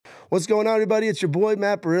What's going on, everybody? It's your boy,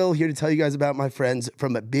 Matt Burrill, here to tell you guys about my friends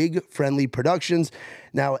from Big Friendly Productions.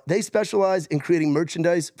 Now, they specialize in creating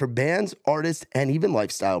merchandise for bands, artists, and even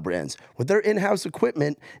lifestyle brands. With their in-house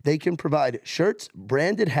equipment, they can provide shirts,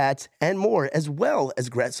 branded hats, and more, as well as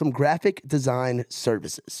some graphic design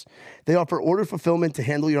services. They offer order fulfillment to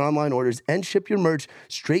handle your online orders and ship your merch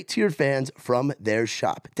straight to your fans from their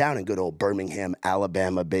shop down in good old Birmingham,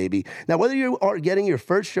 Alabama, baby. Now, whether you are getting your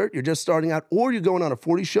first shirt, you're just starting out, or you're going on a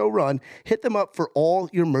 40-show run, hit them up for all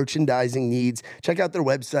your merchandising needs. Check out their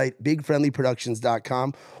website, bigfriendlyproductions.com,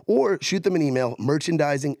 or shoot them an email,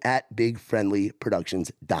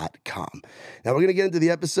 merchandising@bigfriendlyproductions.com. Now, we're going to get into the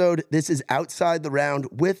episode. This is Outside the Round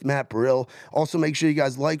with Matt Burrill. Also, make sure you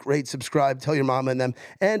guys like, rate, subscribe, tell your mama and them.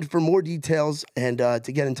 And for more details and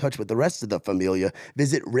to get in touch with the rest of the familia,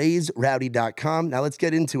 visit raisrowdy.com. Now, let's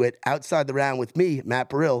get into it. Outside the Round with me, Matt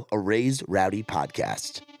Burrill, a Raised Rowdy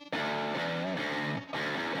podcast.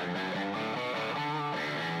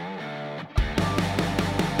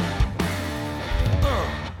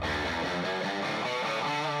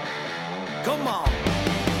 Come on.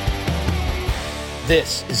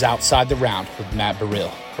 This is Outside the Round with Matt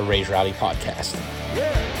Burrill, a Raised Rowdy podcast. Yeah.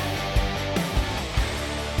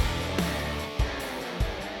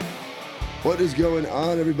 What is going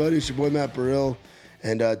on, everybody? It's your boy, Matt Burrill.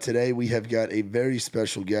 And today we have got a very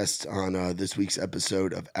special guest on this week's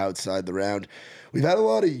episode of Outside the Round. We've had a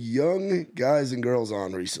lot of young guys and girls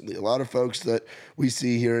on recently, a lot of folks that we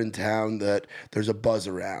see here in town that there's a buzz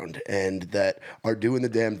around and that are doing the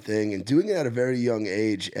damn thing and doing it at a very young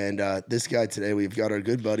age. And this guy today, we've got our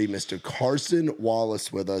good buddy, Mr. Carson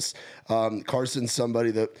Wallace with us. Carson's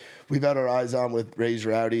somebody that we've had our eyes on with Raised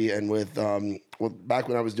Rowdy and with back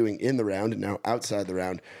when I was doing In the Round and now Outside the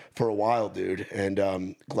Round for a while, dude.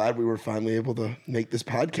 And glad we were finally able to make this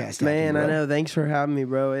podcast Man, happen, I know. Thanks for having me,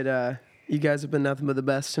 bro. You guys have been nothing but the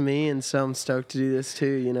best to me, and so I'm stoked to do this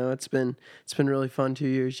too. You know, it's been really fun 2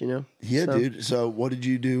 years. You know. Yeah, dude. So what did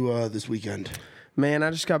you do this weekend? Man,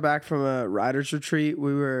 I just got back from a writers retreat.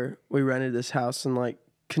 We rented this house in like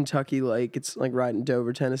Kentucky Lake. It's like right in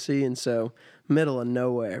Dover, Tennessee, and so middle of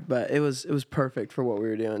nowhere. But it was perfect for what we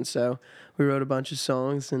were doing. So we wrote a bunch of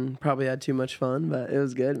songs and probably had too much fun, but it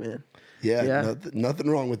was good, man. Yeah.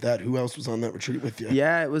 Nothing wrong with that. Who else was on that retreat with you?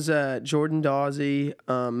 Yeah, it was Jordan Dawsey,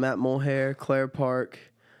 Matt Mulhare, Claire Park,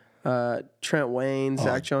 Trent Wayne,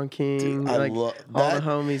 Zach John King, dude, all the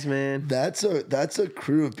homies, man. That's a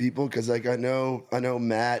crew of people because like I know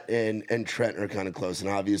Matt and Trent are kind of close, and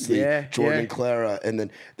obviously Jordan and Clara, and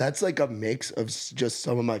then that's like a mix of just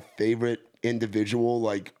some of my favorite individual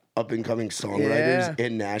like up and coming songwriters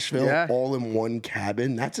in Nashville, all in one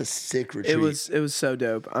cabin. That's a sick retreat. It was so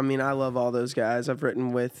dope. I mean, I love all those guys. I've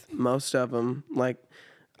written with most of them like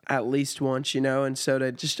at least once, you know, and so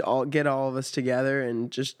to just get all of us together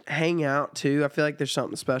and just hang out too. I feel like there's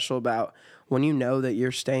something special about when you know that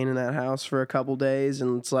you're staying in that house for a couple days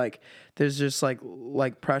and it's like there's just like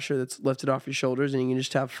pressure that's lifted off your shoulders and you can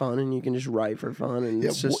just have fun and you can just write for fun and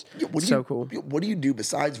it's just so cool. What do you do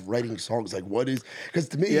besides writing songs? Like what is, because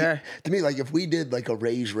to me like if we did like a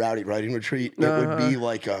Raised Rowdy writing retreat, it would be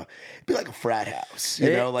like a frat house,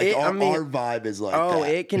 you know, like our vibe is like that.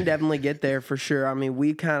 It can definitely get there for sure. I mean,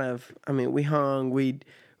 we hung, we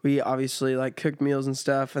obviously like cooked meals and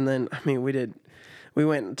stuff, and then we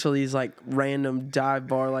went to these like random dive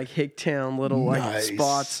bar, like Hicktown little like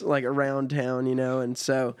spots like around town, you know, and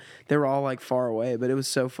so they were all like far away, but it was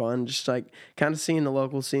so fun just like kind of seeing the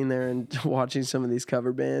local scene there and watching some of these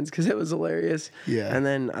cover bands because it was hilarious. Yeah. And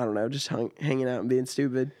then, I don't know, just hanging out and being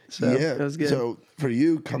stupid. So it was good. So for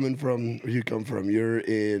you, coming from where you come from, you're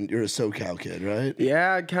a SoCal kid, right?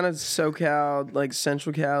 Yeah, kind of SoCal, like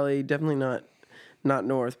Central Cali, definitely not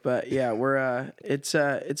north, but yeah, we're it's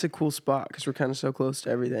a cool spot because we're kind of so close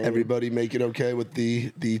to everything. Everybody make it okay with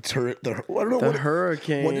the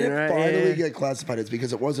hurricane. What did it right? finally get classified as?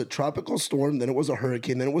 Because it was a tropical storm, then it was a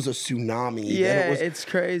hurricane, then it was a tsunami. Yeah, it's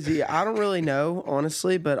crazy. I don't really know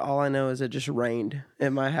honestly, but all I know is it just rained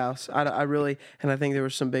at my house. I really, and I think there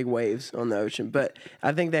were some big waves on the ocean, but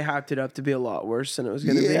I think they hyped it up to be a lot worse than it was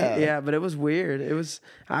going to be. Yeah, but it was weird.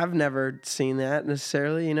 I've never seen that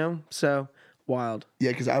necessarily, you know, so. Wild.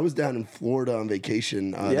 Yeah, because I was down in Florida on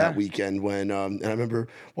vacation that weekend when, and I remember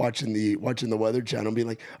watching the Weather Channel being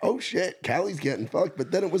like, oh shit, Cali's getting fucked.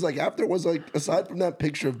 But then it was like, after it was like, aside from that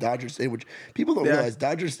picture of Dodger Stadium, which people don't realize,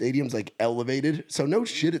 Dodger Stadium's like elevated, so no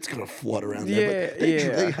shit it's going to flood around there. But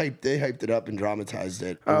they hyped it up and dramatized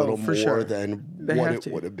it a little more than what it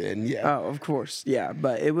would have been. Yeah. Oh, of course. Yeah,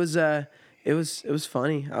 but it was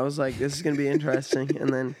funny. I was like, this is going to be interesting.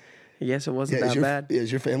 And then I guess it wasn't that bad.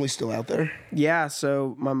 Is your family still out there? Yeah,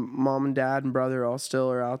 so my mom and dad and brother all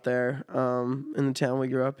still are out there in the town we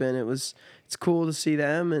grew up in. It's cool to see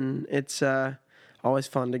them, and it's always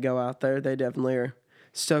fun to go out there. They definitely are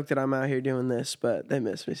stoked that I'm out here doing this, but they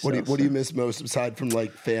miss me still. What do you miss most aside from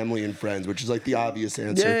like family and friends, which is like the obvious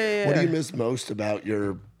answer? Yeah. What do you miss most about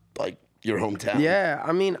your hometown? Yeah,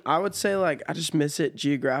 I mean, I would say like I just miss it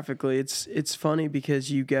geographically. It's funny because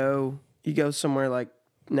you go somewhere like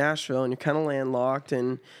Nashville and you're kind of landlocked,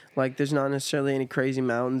 and like there's not necessarily any crazy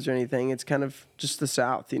mountains or anything. It's kind of just the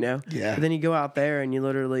South, you know. Yeah. But then you go out there and you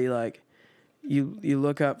literally like you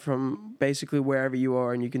look up from basically wherever you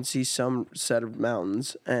are and you can see some set of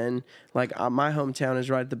mountains. And like my hometown is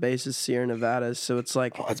right at the base of Sierra Nevada, so it's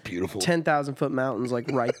like that's beautiful. 10,000-foot mountains like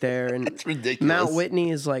right there, and That's ridiculous. Mount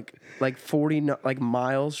Whitney is like 40 like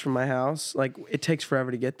miles from my house. Like it takes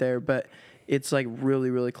forever to get there, but it's like really,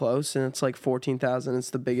 really close, and it's like 14,000. It's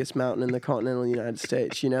the biggest mountain in the continental United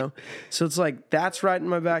States, you know? So it's like that's right in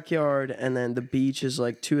my backyard, and then the beach is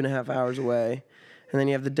like 2.5 hours away, and then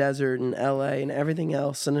you have the desert and LA and everything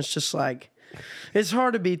else, and it's just like it's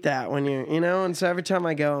hard to beat that when you're, you know? And so every time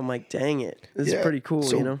I go, I'm like, dang it, this is pretty cool,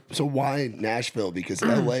 you know? So why Nashville? Because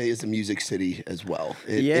LA is a music city as well.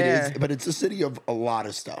 It is, but it's a city of a lot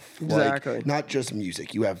of stuff. Exactly. Like, not just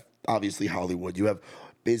music. You have obviously Hollywood. You have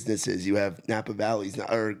businesses, you have Napa Valleys,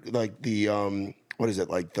 or like the what is it,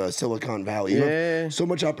 like the Silicon Valley. You have so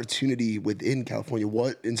much opportunity within California.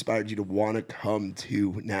 What inspired you to want to come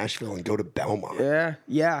to Nashville and go to Belmont?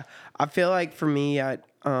 Yeah. I feel like for me,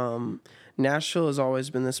 Nashville has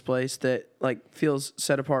always been this place that like feels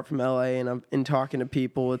set apart from LA, and I'm in talking to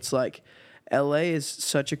people, it's like LA is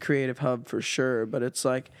such a creative hub for sure, but it's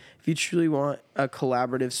like if you truly want a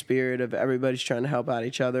collaborative spirit of everybody's trying to help out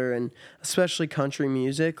each other, and especially country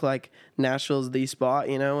music, like Nashville's the spot,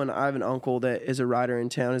 you know. And I have an uncle that is a writer in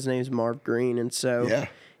town. His name's Marv Green, and so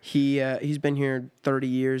he's been here 30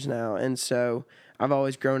 years now, and so I've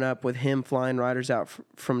always grown up with him flying writers out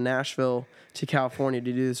from Nashville to California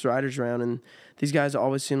to do this writers round, and these guys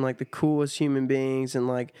always seem like the coolest human beings, and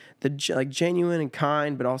like genuine and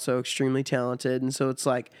kind, but also extremely talented. And so it's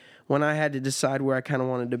like when I had to decide where I kind of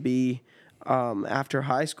wanted to be after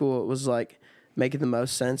high school, it was like making the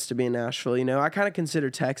most sense to be in Nashville. You know, I kind of consider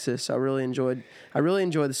Texas. I really enjoy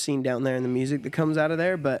the scene down there and the music that comes out of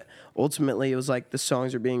there. But ultimately, it was like the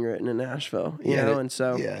songs are being written in Nashville. You know, and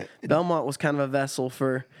so Belmont was kind of a vessel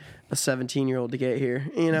for a 17-year-old to get here,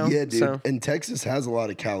 you know? Yeah, dude. So, and Texas has a lot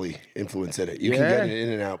of Cali influence in it. You can get an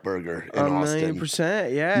In-N-Out burger in Austin.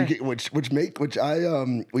 1,000,000%, yeah.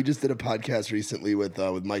 We just did a podcast recently with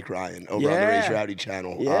Mike Ryan over on the Raise Rowdy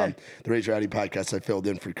channel. The Raise Rowdy podcast, I filled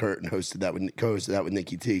in for Kurt and co-hosted that with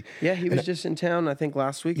Nikki T. Yeah, he was just in town, I think,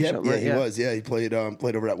 last week or something. Yeah, he was. Yeah, he played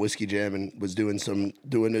over at Whiskey Jam and was doing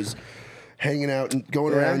his hanging out and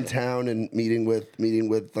going around town and meeting with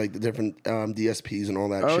like the different DSPs and all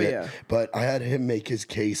that shit. Yeah. But I had him make his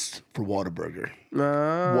case for Whataburger.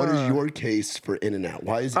 What is your case for In-N-Out?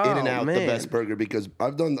 Why is In-N-Out the best burger? Because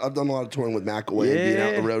I've done a lot of touring with McElway and being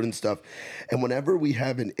out on the road and stuff. And whenever we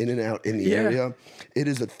have an In-N-Out in the area, it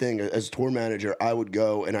is a thing. As tour manager, I would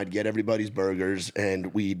go and I'd get everybody's burgers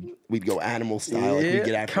and we'd go animal style. Like we'd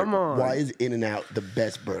get after. Come on. Why is In-N-Out the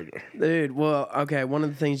best burger? Dude, well, okay, one of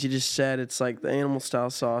the things you just said, it's like the animal style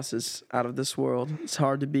sauce is out of this world. It's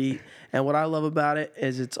hard to beat. And what I love about it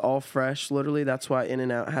is it's all fresh, literally. That's why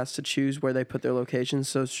In-N-Out has to choose where they put their locations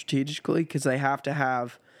so strategically, because they have to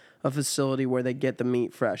have a facility where they get the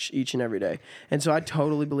meat fresh each and every day. And so I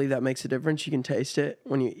totally believe that makes a difference. You can taste it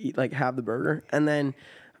when you eat, like, have the burger. And then,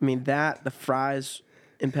 I mean, the fries,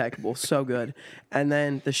 impeccable, so good. And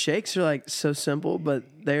then the shakes are like so simple, but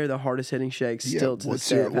they're the hardest hitting shakes still to this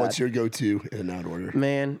day. What's your go-to In-N-Out order?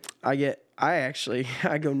 Man, I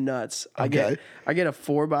go nuts. Okay. I get a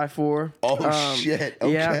 4x4. Oh shit.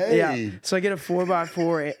 Okay. Yeah. So I get a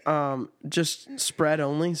 4x4 just spread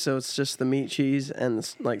only, so it's just the meat, cheese, and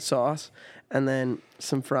like sauce, and then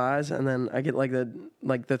some fries, and then I get like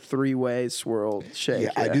the three-way swirled shake. Yeah,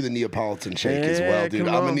 I do the Neapolitan shake as well, dude.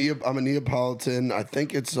 I'm a Neapolitan. I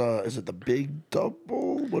think it's is it the big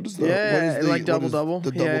double? What is the double double?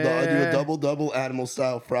 The double double. I do a double double animal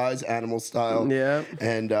style fries, animal style. Yeah.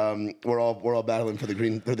 And we're all battling for the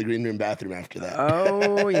green room bathroom after that.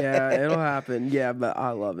 Oh yeah, it'll happen. Yeah, but I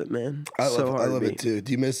love it, man. I love it too.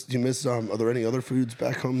 Do you miss are there any other foods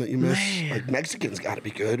back home that you miss? Man. Like Mexican's got to be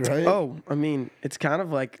good, right? Oh, I mean, it's kind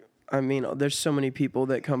of like, there's so many people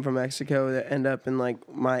that come from Mexico that end up in like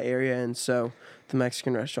my area, and so the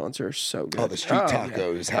Mexican restaurants are so good. Oh, the street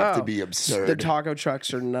tacos have to be absurd. The taco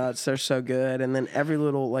trucks are nuts. They're so good. And then every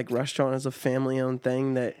little like restaurant is a family-owned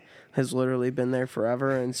thing that has literally been there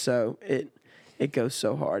forever, and so it goes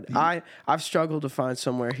so hard. I've struggled to find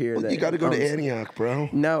somewhere here that You got to go to Antioch, bro.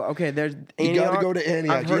 No, okay. There's You got to go to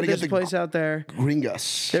Antioch. I've You heard gotta there's get a place out there.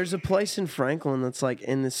 Gringas. There's a place in Franklin that's like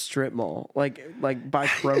in the strip mall, like by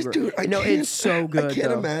Kroger. Dude, it's so good. I can't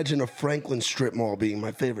though. imagine a Franklin strip mall being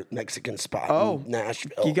my favorite Mexican spot in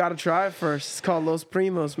Nashville. You got to try it first. It's called Los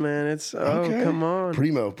Primos, man. It's Okay. come on.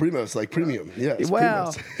 Primos, like premium. Yeah.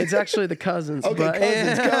 Well, Primos. it's actually the cousins. Okay, but,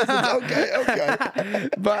 cousins. Okay.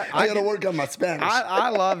 But I got to work on my Spanish. I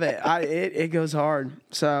love it. It goes hard.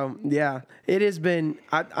 So yeah, it has been.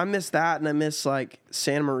 I miss that, and I miss like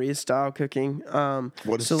Santa Maria style cooking.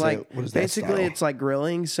 What is so like what is that basically style? it's like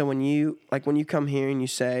grilling. So when you come here and you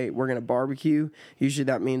say we're gonna barbecue, usually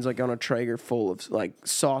that means like on a Traeger full of like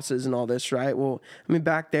sauces and all this, right? Well, I mean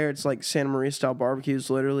back there it's like Santa Maria style barbecue is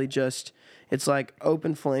literally just it's like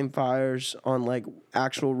open flame fires on like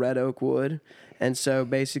actual red oak wood. And so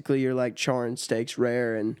basically you're like charring steaks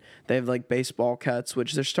rare, and they have like baseball cuts,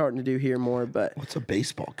 which they're starting to do here more. But What's a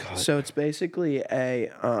baseball cut? so it's basically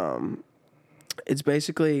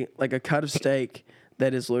like a cut of steak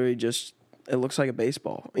that is literally just it looks like a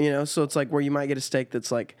baseball, So it's like where you might get a steak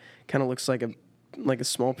that's like kind of looks like a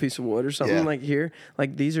small piece of wood or something. Yeah. Like here,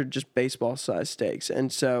 like these are just baseball sized steaks,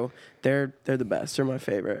 and so they're the best. They're my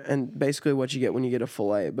favorite, and basically what you get when you get a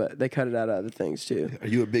fillet, but they cut it out of other things too. Are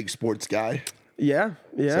you a big sports guy? Yeah.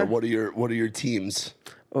 So what are your teams?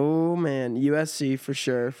 Oh man, USC for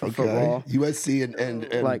sure for football. USC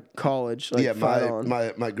and Like college. Like yeah, fight on.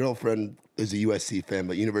 my girlfriend is a USC fan,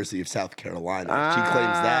 but University of South Carolina. She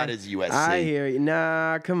claims that is USC. I hear you.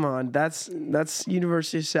 Nah, come on. That's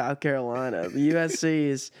University of South Carolina. The USC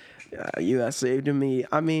is USC to me.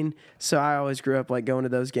 I mean, so I always grew up like going to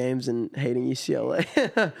those games and hating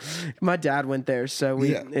UCLA. My dad went there, so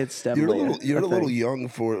it's definitely you're a little young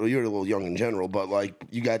you're a little young in general, but like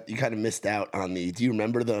you kind of missed out on the. Do you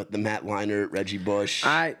remember the Matt Leinart, Reggie Bush?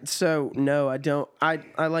 No, I don't.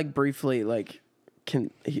 I like briefly like.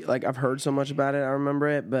 I've heard so much about it, I remember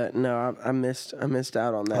it, but no, I missed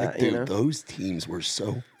out on that. Like, dude, those teams were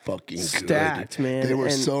so fucking stacked, good. man. They were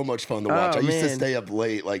so much fun to watch. I used to man. stay up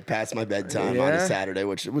late, like past my bedtime on a Saturday,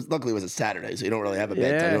 which luckily was a Saturday, so you don't really have a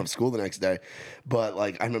bedtime. You don't have school the next day. But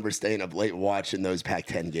like I remember staying up late watching those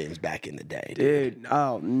Pac-10 games back in the day, dude.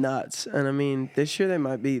 Oh, nuts! And I mean, this year they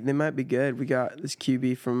might be good. We got this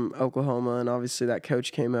QB from Oklahoma, and obviously that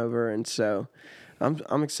coach came over, and so.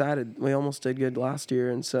 I'm excited. We almost did good last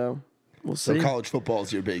year, and so we'll see. So college football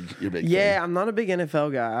is your big Yeah, thing. I'm not a big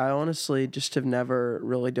NFL guy. I honestly just have never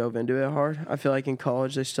really dove into it hard. I feel like in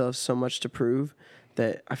college they still have so much to prove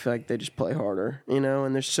that I feel like they just play harder,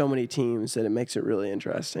 and there's so many teams that it makes it really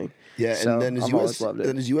interesting. Yeah, so and then I've always loved it.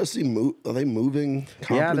 Then is USC are they moving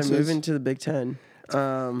conferences? Yeah, they're moving to the Big Ten.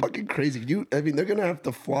 Fucking crazy. They're gonna have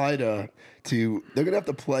to fly they're gonna have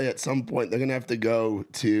to play at some point. They're gonna have to go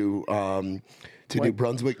to New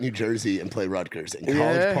Brunswick, New Jersey, and play Rutgers, and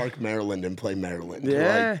College Park, Maryland, and play Maryland.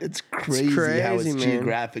 Yeah, like, it's crazy how it's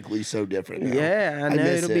geographically so different now. Yeah, I know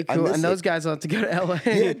it'll be cool. And those guys will have to go to LA.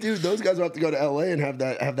 Yeah, dude, those guys will have to go to LA and have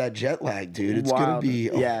that jet lag, dude. It's gonna be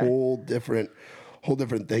a whole different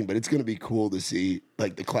thing, but it's gonna be cool to see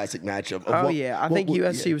like the classic matchup. I think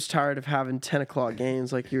USC was tired of having 10 o'clock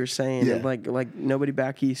games, like you were saying, and like nobody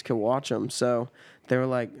back east could watch them, so. They were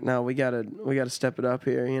like, no, we gotta step it up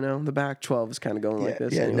here. The Pac-12 is kind of going like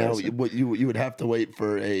this. Yeah, anyways. now you would have to wait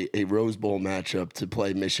for a Rose Bowl matchup to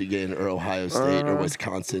play Michigan or Ohio State or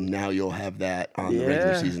Wisconsin. Now you'll have that on the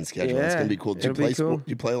regular season schedule. It's gonna be cool. Do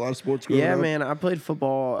you play a lot of sports? Yeah, man. I played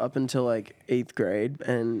football up until like 8th grade,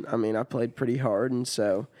 and I mean, I played pretty hard, and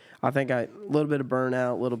so I think a little bit of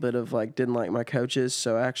burnout, a little bit of like didn't like my coaches,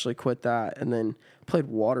 so I actually quit that, and then played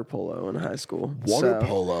water polo in high school. Water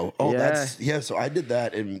polo. Oh, so I did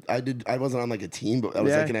that, and I wasn't on like a team, but that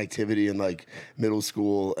was like an activity in like middle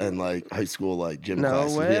school and like high school, like gym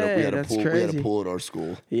classes. Way. We had a That's pool. crazy. We had a pool at our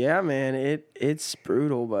school. Yeah, man. It's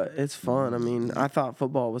brutal, but it's fun. I mean, I thought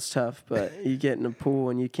football was tough, but you get in a pool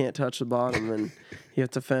and you can't touch the bottom, and you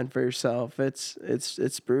have to fend for yourself. It's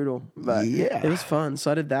brutal, but it was fun.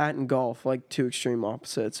 So I did that and golf, like two extreme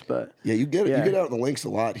opposites. But you get out in the links a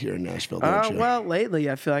lot here in Nashville, don't you? Well, lately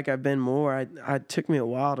I feel like I've been more. It took me a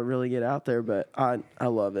while to really get out there, but I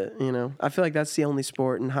love it. I feel like that's the only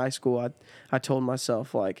sport in high school. I told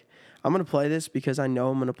myself like I'm gonna play this because I know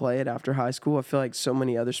I'm gonna play it after high school. I feel like so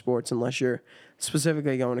many other sports, unless you're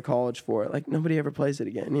specifically going to college for it, like nobody ever plays it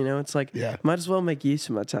again. It's like might as well make use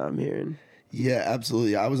of my time here. And Yeah,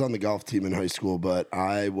 absolutely. I was on the golf team in high school, but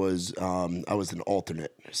I was an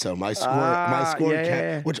alternate. So my score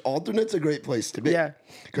yeah. which alternate's a great place to be. Yeah.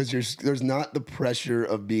 Because there's not the pressure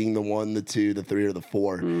of being the 1, the 2, the 3, or the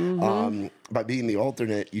 4. By being the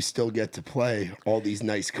alternate, you still get to play all these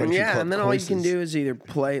nice country club and then courses. all you can do is either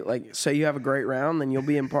play, like, say you have a great round, then you'll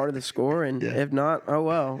be in part of the score, and if not, oh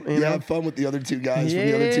well. You know? Have fun with the other 2 guys from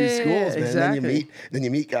the other 2 schools, man. Exactly. Then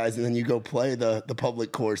you meet guys, and then you go play the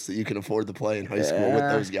public course that you can afford to play in high school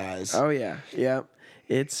with those guys. Oh yeah, yeah.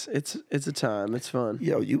 It's a time. It's fun.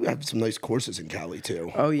 You have some nice courses in Cali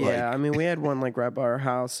too. Oh yeah, I mean we had one like right by our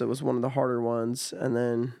house. It was one of the harder ones, and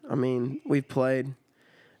then I mean we played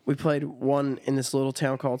one in this little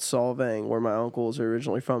town called Solvang, where my uncles are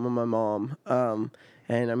originally from and my mom.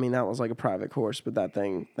 And I mean that was like a private course, but that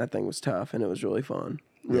thing was tough and it was really fun,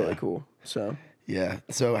 really cool. So. Yeah.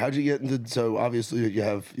 So how'd you get into? So obviously you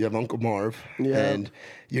have Uncle Marv, and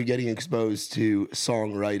you're getting exposed to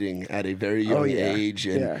songwriting at a very young age,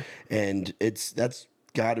 and that's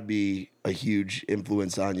got to be a huge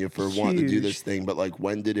influence on you for wanting to do this thing. But like,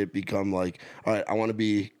 when did it become like, all right, I want to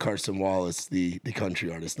be Carson Wallace, the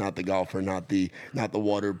country artist, not the golfer, not the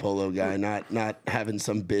water polo guy, not having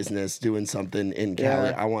some business, doing something in Cali.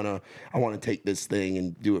 I wanna take this thing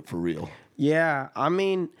and do it for real. Yeah, I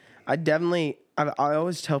mean, I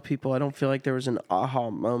always tell people I don't feel like there was an aha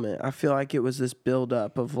moment. I feel like it was this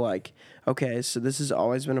buildup of like, okay, so this has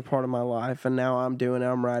always been a part of my life, and now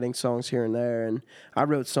I'm writing songs here and there. And I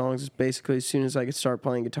wrote songs basically as soon as I could start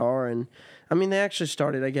playing guitar. And I mean, they actually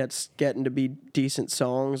started, I guess, getting to be decent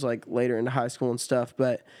songs like later into high school and stuff.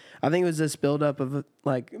 But I think it was this buildup of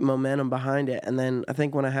like momentum behind it. And then I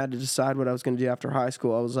think when I had to decide what I was going to do after high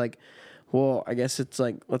school, I was like, well, I guess it's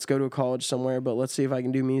like, let's go to a college somewhere, but let's see if I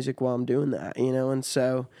can do music while I'm doing that, you know? And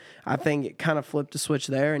so I think it kind of flipped a switch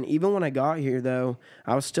there. And even when I got here, though,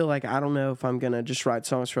 I was still like, I don't know if I'm going to just write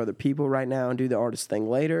songs for other people right now and do the artist thing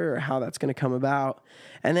later, or how that's going to come about.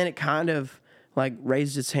 And then it kind of like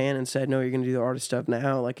raised its hand and said, no, you're going to do the artist stuff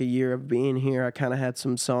now. Like a year of being here, I kind of had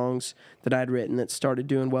some songs that I'd written that started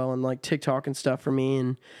doing well on like TikTok and stuff for me,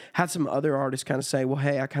 and had some other artists kind of say, well,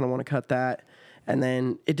 hey, I kind of want to cut that. And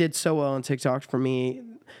then it did so well on TikTok for me,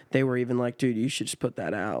 they were even like, dude, you should just put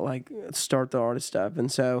that out, like start the artist stuff.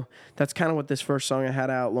 And so that's kind of what this first song I had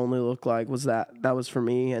out, Lonely Look Like, was that was for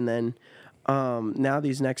me. And then now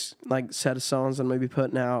these next like set of songs I'm going to be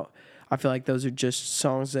putting out, I feel like those are just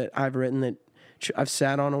songs that I've written that I've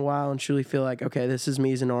sat on a while and truly feel like, okay, this is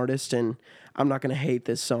me as an artist, and I'm not going to hate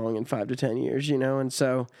this song in 5 to 10 years, you know? And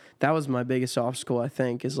so that was my biggest obstacle, I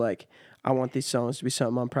think, is like, I want these songs to be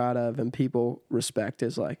something I'm proud of and people respect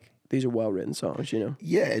as like, these are well-written songs, you know?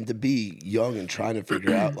 Yeah, and to be young and trying to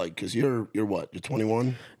figure out, like, because you're what? You're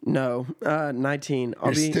 21? No, 19.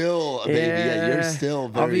 You're still a baby. Yeah, you're still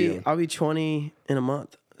very young. I'll be 20 in a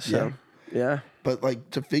month, so, yeah. But like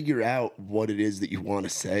to figure out what it is that you want to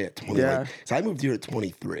say at 20. Yeah. So I moved here at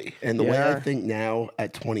 23. And the way I think now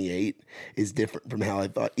at 28 is different from how I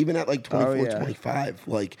thought. Even at like 24, 25,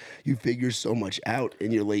 like you figure so much out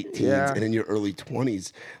in your late teens and in your early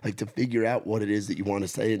 20s. Like to figure out what it is that you want to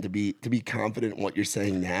say and to be confident in what you're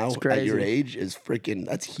saying now at your age is freaking,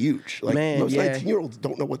 that's huge. Like most 19-year-olds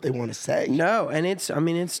don't know what they want to say. No, and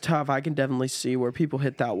it's tough. I can definitely see where people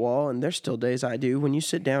hit that wall, and there's still days I do. When you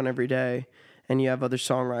sit down every day and you have other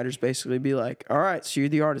songwriters basically be like, all right, so you're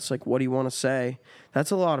the artist, like, what do you want to say? That's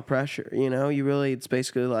a lot of pressure, you know? It's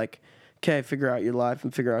basically like, okay, figure out your life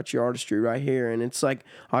and figure out your artistry right here. And it's like,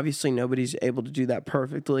 obviously nobody's able to do that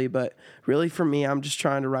perfectly, but really for me, I'm just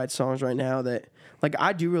trying to write songs right now that, like,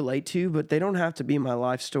 I do relate to, but they don't have to be my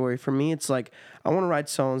life story. For me, it's like, I want to write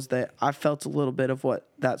songs that I felt a little bit of what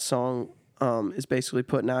that song is basically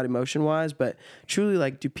putting out emotion-wise, but truly,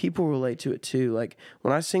 like, do people relate to it too? Like,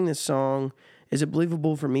 when I sing this song, is it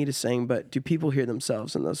believable for me to sing, but do people hear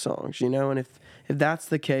themselves in those songs, you know? And if that's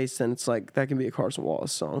the case, then it's like, that can be a Carson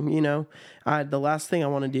Wallace song, you know? The last thing I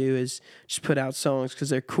want to do is just put out songs because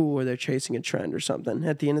they're cool or they're chasing a trend or something.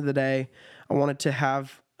 At the end of the day, I want it to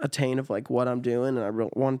have a taint of like what I'm doing, and I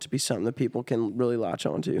want it to be something that people can really latch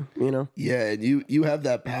onto, you know? Yeah, and you have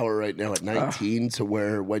that power right now at 19 to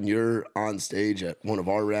where when you're on stage at one of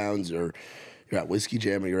our rounds, or you're at Whiskey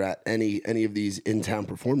Jam, or you're at any of these in-town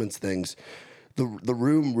performance things, the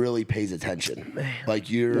room really pays attention. Man. Like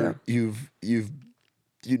you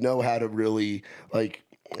know how to really like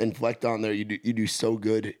inflect on there. You do so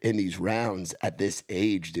good in these rounds at this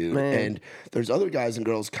age, dude. Man. And there's other guys and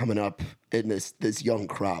girls coming up in this young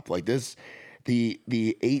crop. Like this the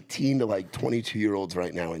 18 to like 22-year-olds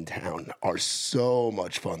right now in town are so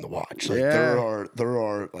much fun to watch. Like there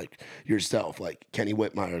are like yourself, like Kenny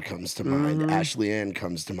Whitmire comes to mind, Ashley Ann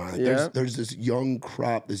comes to mind. There's this young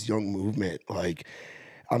crop, this young movement. Like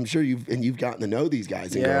I'm sure you've gotten to know these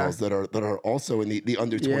guys and girls that are also in the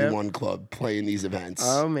under 21 club playing these events.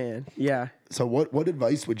 Oh man, yeah. So what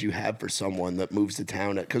advice would you have for someone that moves to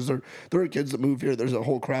town? Because there are kids that move here. There's a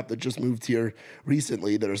whole crop that just moved here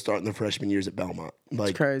recently that are starting their freshman years at Belmont. Like,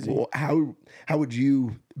 it's crazy. Well, how would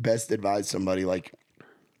you best advise somebody like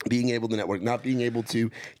being able to network, not being able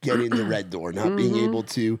to get into Red Door, not being able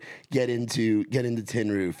to get into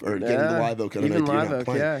Tin Roof or get into Live Oak? Even Live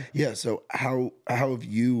Oak, yeah. So how have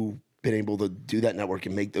you been able to do that network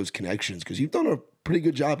and make those connections? Because you've done a pretty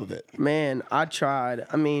good job of it. Man, I tried.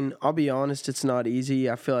 I mean, I'll be honest, it's not easy.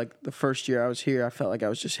 I feel like the first year I was here, I felt like I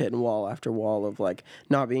was just hitting wall after wall of like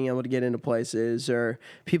not being able to get into places or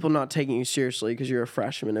people not taking you seriously because you're a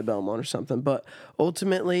freshman at Belmont or something. But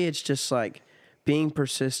ultimately, it's just like being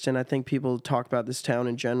persistent. I think people talk about this town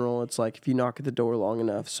in general. It's like if you knock at the door long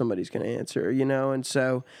enough, somebody's going to answer, you know? And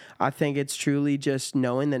so I think it's truly just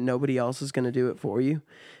knowing that nobody else is going to do it for you.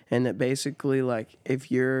 And that basically, like, if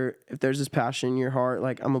there's this passion in your heart,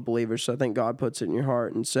 like, I'm a believer, so I think God puts it in your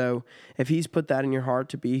heart. And so if he's put that in your heart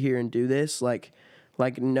to be here and do this, like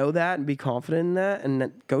know that and be confident in that and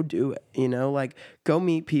then go do it, you know? Like, go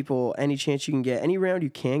meet people any chance you can get. Any round you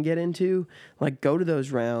can get into, like, go to those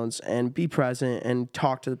rounds and be present and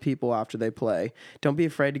talk to the people after they play. Don't be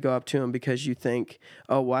afraid to go up to them because you think,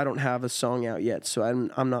 oh, well, I don't have a song out yet, so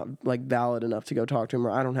I'm not, like, valid enough to go talk to them, or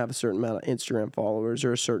I don't have a certain amount of Instagram followers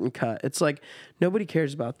or a certain cut. It's like, nobody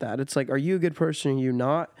cares about that. It's like, are you a good person or are you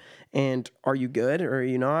not? And are you good or are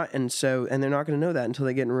you not? And they're not going to know that until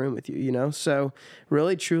they get in a room with you, you know? So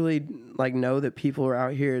really, truly, like, know that people are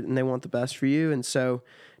out here and they want the best for you. And so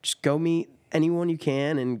just go meet anyone you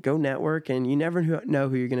can and go network, and you never know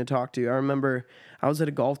who you're going to talk to. I remember I was at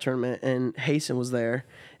a golf tournament and Hasten was there,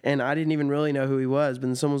 and I didn't even really know who he was, but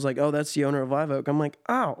then someone was like, oh, that's the owner of Live Oak. I'm like,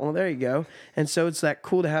 oh, well, there you go. And so it's that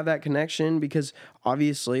cool to have that connection because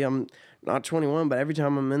obviously I'm not 21, but every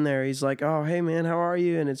time I'm in there, he's like, oh, hey, man, how are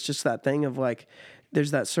you? And it's just that thing of like,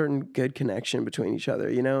 there's that certain good connection between each other,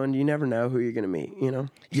 you know, and you never know who you're going to meet, you know?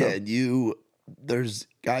 Yeah, there's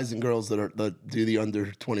guys and girls that do the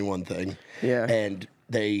under 21 thing. Yeah. And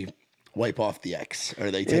they wipe off the X or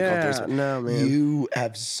they take off their... No, man. You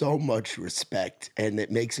have so much respect, and it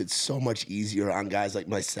makes it so much easier on guys like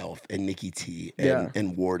myself and Nikki T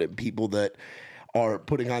and Ward and people that are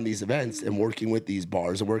putting on these events and working with these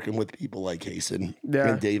bars and working with people like Hasten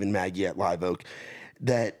and Dave and Maggie at Live Oak,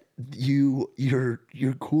 that you're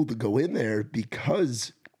cool to go in there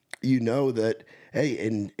because you know that, hey,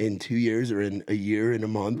 in 2 years or in a year, in a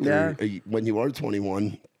month, or when you are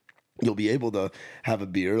 21, you'll be able to have a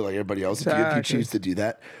beer like everybody else. Exactly. If you choose to do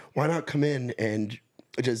that, why not come in and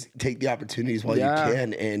just take the opportunities while you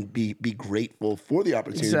can and be grateful for the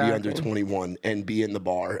opportunity to be under 21 and be in the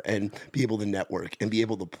bar and be able to network and be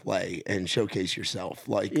able to play and showcase yourself.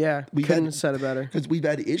 Like, we couldn't have said it better, because we've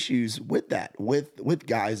had issues with that with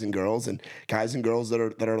guys and girls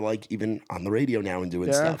that are like even on the radio now and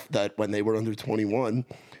doing stuff that when they were under 21,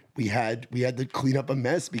 we had to clean up a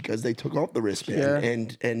mess because they took off the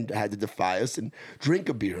wristband and had to defy us and drink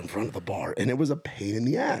a beer in front of the bar, and it was a pain in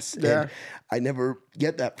the ass. And I never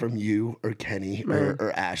get that from you or Kenny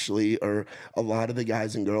or Ashley or a lot of the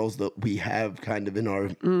guys and girls that we have kind of in our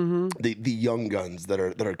the young guns that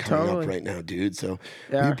are coming up right now, dude. So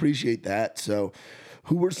we appreciate that. So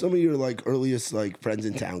who were some of your like earliest like friends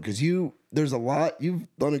in town? Because there's a lot, you've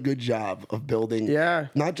done a good job of building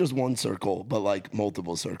not just one circle, but like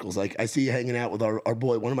multiple circles. Like I see you hanging out with our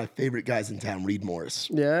boy, one of my favorite guys in town, Reed Morris,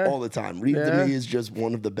 all the time. Reed to me is just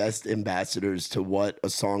one of the best ambassadors to what a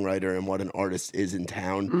songwriter and what an artist is in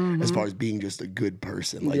town as far as being just a good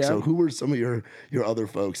person. Like, so who were some of your other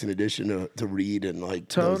folks in addition to Reed and like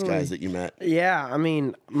those guys that you met? Yeah, I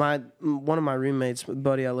mean, one of my roommates,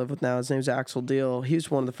 buddy I live with now, his name's Axel Deal. He was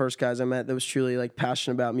one of the first guys I met that was truly like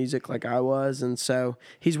passionate about music like I was, and so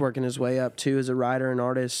he's working his way up too as a writer and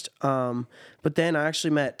artist. But then I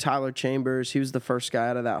actually met Tyler Chambers. He was the first guy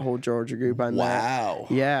out of that whole Georgia group I met. Wow.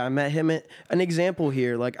 Yeah, I met him at an example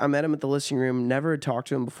here. Like I met him at the listening room, never had talked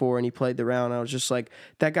to him before, and he played the round. I was just like,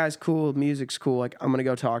 that guy's cool, music's cool. Like I'm gonna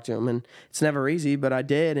go talk to him, and it's never easy, but I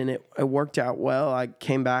did, and it worked out well. I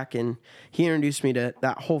came back and he introduced me to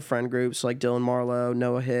that whole friend group, so like Dylan Marlowe,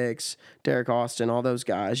 Noah Hicks, Derek Austin, all those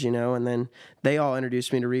guys, you know, and then they all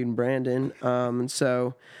introduced me to Reed and Brandon. And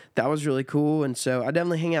so that was really cool. And so I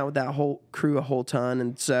definitely hang out with that whole crew grew a whole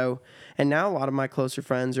ton. And now a lot of my closer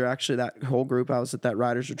friends are actually that whole group I was at that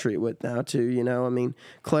writers retreat with now too. You know, I mean,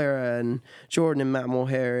 Clara and Jordan and Matt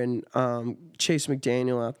Mulhare and Chase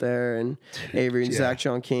McDaniel out there and Avery and Zach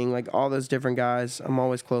John King, like all those different guys. I'm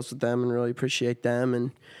always close with them and really appreciate them.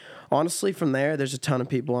 And honestly, from there's a ton of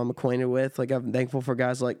people I'm acquainted with. Like, I'm thankful for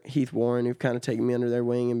guys like Heath Warren who've kind of taken me under their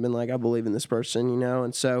wing and been like, I believe in this person, you know?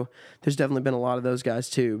 And so there's definitely been a lot of those guys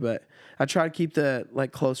too. But I try to keep the,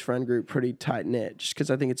 like, close friend group pretty tight-knit just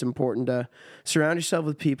because I think it's important to surround yourself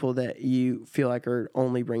with people that you feel like are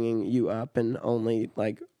only bringing you up and only,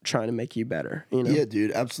 like, trying to make you better, you know? Yeah,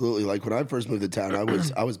 dude, absolutely. Like when I first moved to town, I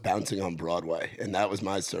was bouncing on Broadway, and that was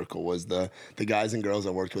my circle, was the guys and girls I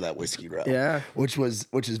worked with at Whiskey Row. Yeah. Which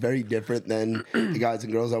is very different than the guys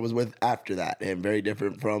and girls I was with after that, and very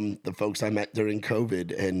different from the folks I met during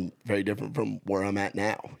COVID, and very different from where I'm at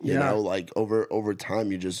now. You know, like over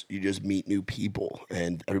time you just meet new people,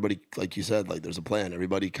 and everybody, like you said, like there's a plan.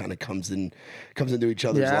 Everybody kind of comes into each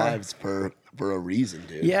other's lives for a reason,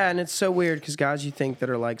 dude. Yeah, and it's so weird because guys you think that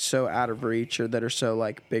are like so out of reach or that are so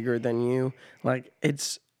like bigger than you, like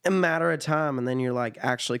it's a matter of time and then you're like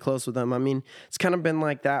actually close with them. I mean, it's kind of been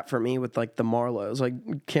like that for me with like the Marlows,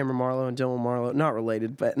 like Cameron Marlowe and Dylan Marlowe, not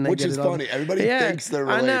related, but and they which get is it all. funny. Everybody thinks they're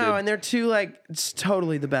related. I know, and they're two like it's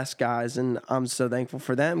totally the best guys, and I'm so thankful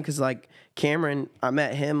for them because like Cameron, I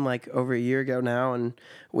met him like over a year ago now, and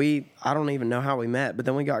I don't even know how we met, but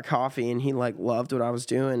then we got coffee and he like loved what I was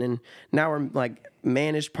doing, and now we're like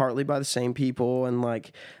managed partly by the same people and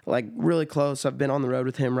like really close. I've been on the road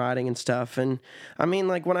with him riding and stuff, and I mean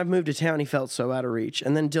like when I moved to town he felt so out of reach,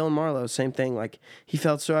 and then Dylan Marlowe, same thing, like he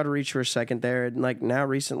felt so out of reach for a second there, and like now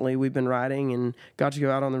recently we've been riding and got to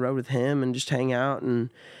go out on the road with him and just hang out, and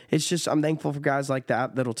it's just I'm thankful for guys like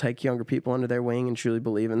that that'll take younger people under their wing and truly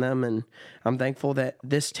believe in them, and I'm thankful that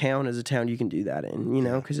this town is a town you can do that in, you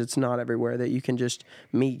know, because it's not everywhere that you can just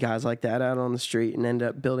meet guys like that out on the street and end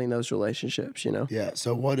up building those relationships, you know. Yeah.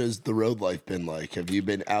 So what has the road life been like? Have you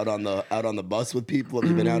been out on the bus with people? Have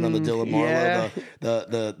you been out on the Dylan Marlowe,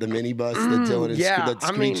 the mini bus that Dylan that's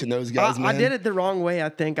Screech and those guys? I did it the wrong way. I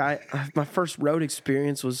think my first road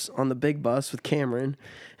experience was on the big bus with Cameron,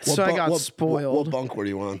 so I got spoiled. What bunk were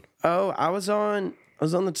you on? Oh, I was on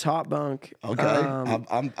the top bunk. Okay,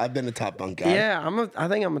 I've been a top bunk guy. Yeah, I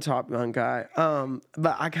think I'm a top bunk guy.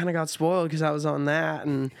 But I kind of got spoiled because I was on that,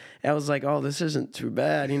 and I was like, oh, this isn't too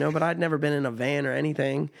bad, you know. But I'd never been in a van or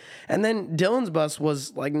anything. And then Dylan's bus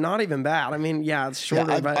was like not even bad. I mean, yeah, it's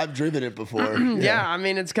shorter. Yeah, I've driven it before. Yeah, I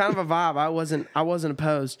mean, it's kind of a vibe. I wasn't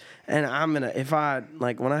opposed. And if I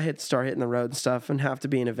like when I start hitting the road and stuff and have to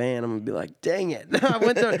be in a van, I'm gonna be like, dang it, I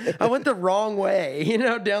went the wrong way, you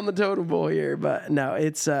know, down the totem pole here. But no,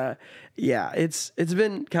 it's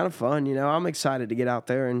been kind of fun, you know. I'm excited to get out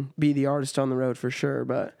there and be the artist on the road for sure,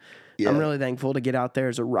 but I'm really thankful to get out there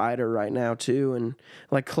as a rider right now too, and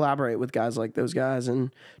like collaborate with guys like those guys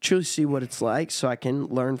and truly see what it's like so I can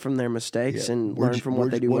learn from their mistakes and learn from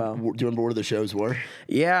what they do well. Do you remember where the shows were?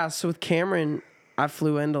 Yeah, so with Cameron, I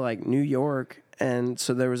flew into like New York, and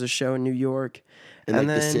so there was a show in New York. In like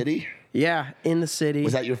the city? Yeah, in the city.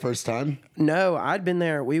 Was that your first time? No, I'd been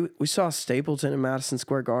there. We saw Stapleton in Madison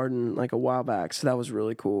Square Garden like a while back, so that was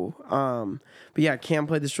really cool. But yeah, Cam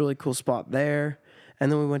played this really cool spot there,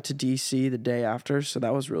 and then we went to DC the day after, so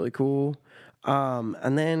that was really cool.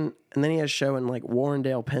 And then he had a show in like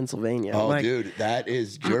Warrendale, Pennsylvania. Oh, like, dude, that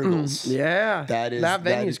is Jurgles. Yeah, that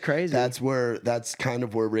venue's crazy. That's kind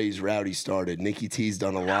of where Ray's Rowdy started. Nicky T's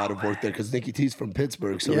done a lot of work there because Nicky T's from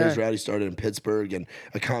Pittsburgh, so Ray's Rowdy started in Pittsburgh, and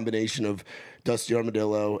a combination of Dusty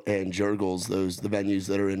Armadillo and Jurgles, the venues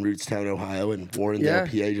that are in Rootstown, Ohio, and Warrendale,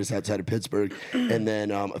 PA, just outside of Pittsburgh, and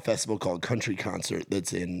then a festival called Country Concert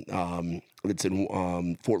that's in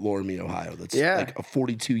Fort Loramie, Ohio. That's like a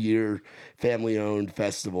 42-year family-owned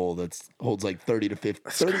festival that holds like 30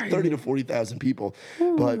 to 40,000 people.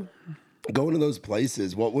 Ooh. But going to those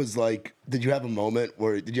places, what was like, did you have a moment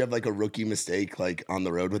where, did you have like a rookie mistake like on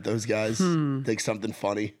the road with those guys? Think something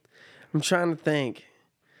funny? I'm trying to think.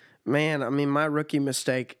 Man, I mean, my rookie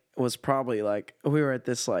mistake was probably like, we were at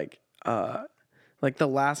this like the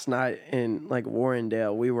last night in like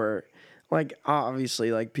Warrendale, we were like, obviously,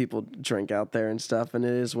 like, people drink out there and stuff, and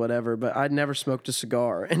it is whatever, but I'd never smoked a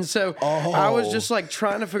cigar. And so I was just, like,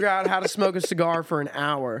 trying to figure out how to smoke a cigar for an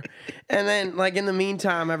hour. And then, like, in the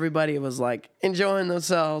meantime, everybody was, like, enjoying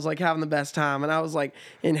themselves, like, having the best time. And I was, like,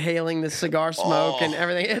 inhaling the cigar smoke and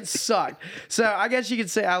everything. It sucked. So I guess you could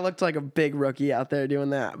say I looked like a big rookie out there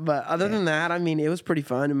doing that. But other than that, I mean, it was pretty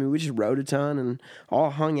fun. I mean, we just rode a ton and all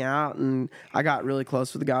hung out, and I got really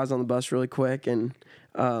close with the guys on the bus really quick, and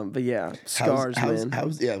But yeah, cigars, man.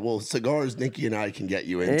 Well, cigars, Nikki and I can get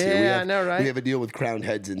you into. Yeah, I know, right? We have a deal with Crown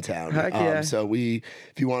Heads in town. Heck yeah. So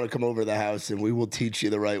if you want to come over to the house, and we will teach you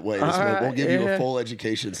the right way to All smoke. We'll right, give you a yeah. full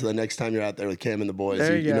education. So the next time you're out there with Cam and the boys,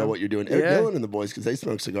 There you you know go. what you're doing. Yeah. Dylan and the boys, because they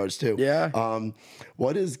smoke cigars too. Yeah.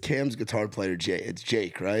 What is Cam's guitar player, Jay? It's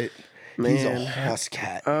Jake, right? Man. He's a hoss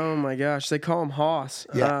cat. Oh my gosh, they call him Hoss.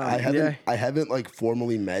 Yeah, Yeah. I haven't like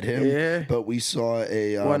formally met him. Yeah. But we saw What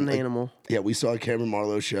an animal. Yeah, we saw a Cameron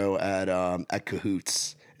Marlowe show at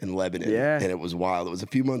Cahoots in Lebanon. Yeah. And it was wild. It was a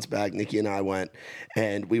few months back. Nikki and I went,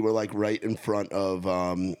 and we were like right in front of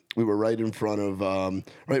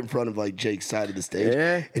like Jake's side of the stage.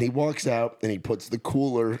 Yeah. And he walks out and he puts the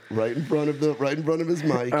cooler right in front of his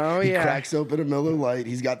mic. Oh, he yeah. cracks open a Miller Lite.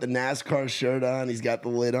 He's got the NASCAR shirt on. He's got the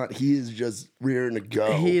lid on. He is just rearing to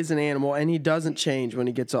go. He is an animal, and he doesn't change when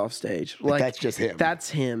he gets off stage. Like that's just him. That's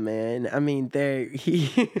him, man. I mean,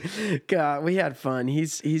 God, we had fun.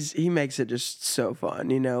 He makes it just so fun,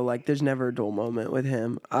 you know. Like there's never a dull moment with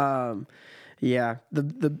him. Yeah,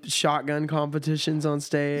 the shotgun competitions on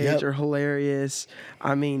stage are hilarious.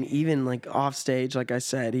 I mean, even like off stage, like I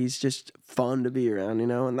said, he's just fun to be around, you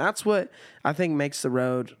know. And that's what I think makes the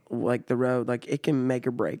road like it can make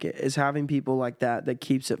or break it, is having people like that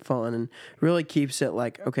keeps it fun and really keeps it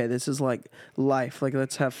like, okay, this is like life. Like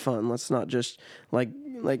let's have fun. Let's not just like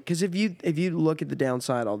because if you look at the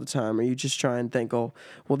downside all the time, or you just try and think, oh,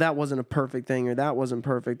 well, that wasn't a perfect thing, or that wasn't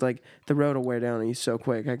perfect, like the road will wear down on you so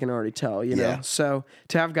quick. I can already tell, you know. So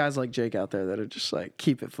to have guys like Jake out there that are just like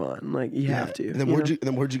keep it fun, like you have to. And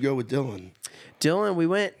then where'd you go with Dylan? Dylan, we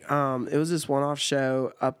went. It was this one-off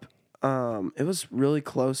show up. It was really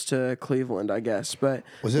close to Cleveland, I guess, but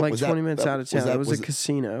was 20 minutes out of town. It was a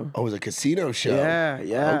casino. Oh, it was a casino show.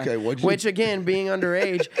 Yeah. Okay, which again, being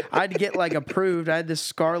underage, I'd get like approved. I had this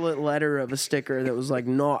scarlet letter of a sticker that was like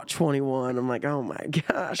not 21. I'm like, oh my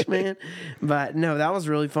gosh, man. But no, that was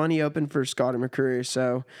really fun. He opened for Scotty McCreery,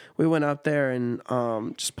 so we went up there and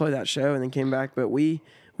just played that show and then came back. But we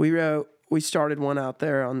started one out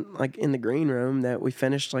there on like in the green room that we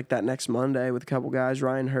finished like that next Monday with a couple guys,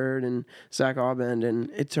 Ryan Hurd and Zach Aubend, and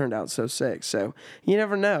it turned out so sick. So you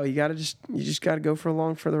never know. You just gotta go for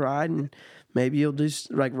the ride, and maybe you'll just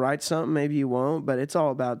like write something, maybe you won't, but it's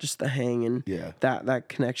all about just the hang and that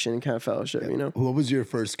connection and kind of fellowship, you know. What was your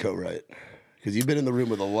first co-write? Because you've been in the room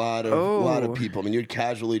with a lot of people. I mean, you're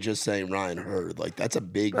casually just saying Ryan Hurd. Like, that's a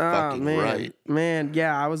big fucking right. Man,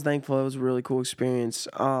 yeah, I was thankful. It was a really cool experience.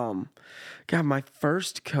 God, my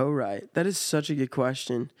first co-write. That is such a good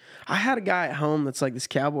question. I had a guy at home that's like this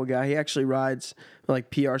cowboy guy. He actually rides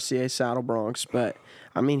like PRCA Saddle Broncs, but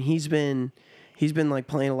I mean, he's been like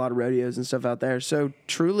playing a lot of rodeos and stuff out there. So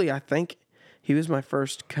truly, I think he was my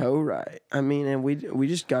first co-write. I mean, and we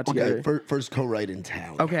just got together. Okay, first co-write in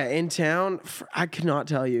town. Okay, in town, I could not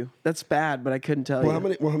tell you. That's bad, but I couldn't tell you.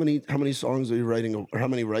 How many songs are you writing, or how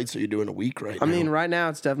many writes are you doing a week now? I mean, right now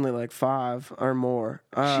it's definitely like 5 or more.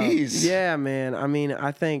 Jeez. Yeah, man. I mean,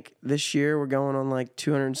 I think this year we're going on like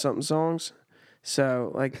 200 and something songs.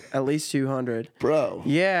 So like at least 200. Bro.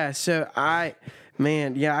 Yeah, so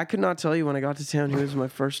Man, yeah, I could not tell you when I got to town who was my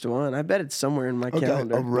first one. I bet it's somewhere in my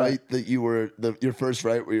calendar. A write that you were your first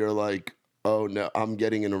write where you're like, oh no, I'm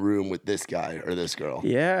getting in a room with this guy or this girl.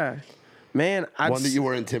 Yeah, man. One that you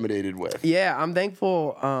were intimidated with. Yeah, I'm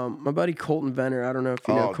thankful. My buddy Colton Venner. I don't know if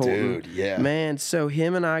you know Colton. Dude, yeah. Man, so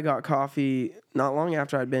him and I got coffee not long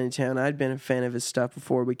after I'd been in town. I'd been a fan of his stuff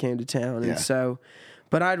before we came to town, and so.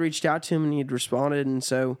 But I'd reached out to him and he'd responded, and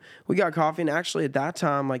so we got coffee. And actually, at that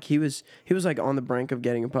time, like he was like on the brink of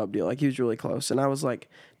getting a pub deal. Like he was really close, and I was like,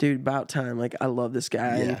 "Dude, about time! Like I love this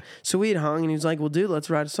guy." Yeah. And so we had hung, and he was like, "Well, dude, let's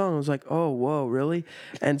write a song." I was like, "Oh, whoa, really?"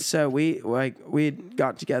 And so we had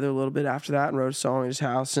got together a little bit after that and wrote a song at his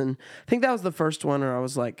house. And I think that was the first one where I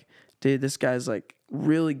was like, "Dude, this guy's like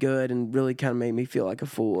really good,and really kind of made me feel like a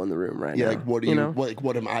fool in the room right now." Like what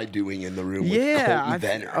what am I doing in the room with Colton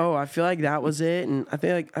Venner? I feel like that was it. And I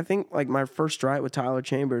think my first write with Tyler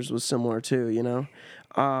Chambers was similar too, you know.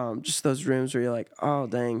 Just those rooms where you're like, oh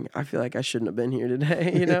dang, I feel like I shouldn't have been here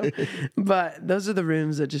today, you know. But those are the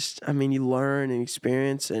rooms that just, I mean, you learn and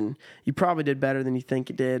experience, and you probably did better than you think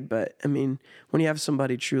you did. But I mean, when you have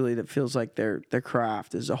somebody truly that feels like their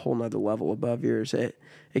craft is a whole nother level above yours, it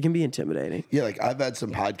can be intimidating. Yeah, like I've had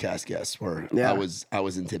some podcast guests where I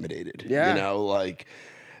was intimidated. Yeah. You know, like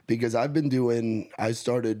because I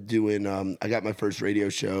started doing I got my first radio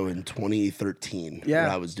show in 2013 when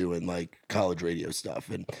I was doing like college radio stuff.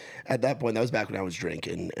 And at that point, that was back when I was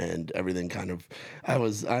drinking and everything kind of I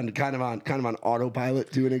was kind of on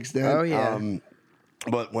autopilot to an extent. Oh yeah.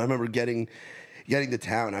 But when I remember getting getting to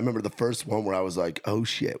town, I remember the first one where I was like, "Oh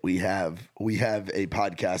shit, we have a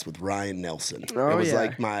podcast with Ryan Nelson." Oh, it was yeah.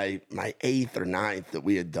 like my 8th or 9th that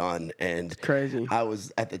we had done, and crazy. I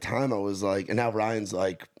was at the time I was like, and now Ryan's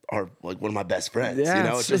like one of my best friends. Yeah, you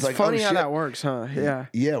know, it's just like, funny oh, how shit. that works, huh? Yeah.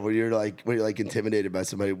 Yeah, where you're like intimidated by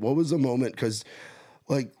somebody. What was the moment? Because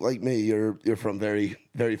like me, you're from very,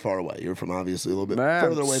 very far away. You're from obviously a little bit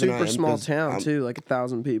further away than I am. Super small 'cause town too, like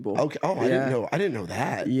 1,000 people. Okay. Oh, I didn't know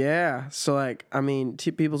that. Yeah. So like, I mean,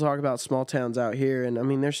 people talk about small towns out here, and I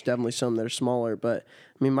mean, there's definitely some that are smaller, but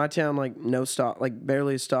I mean, my town, like no stop, like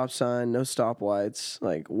barely a stop sign, no stoplights,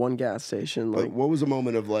 like one gas station. Like, But what was a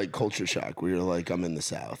moment of like culture shock where you're like, I'm in the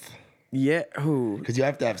South? yeah, ooh, Because you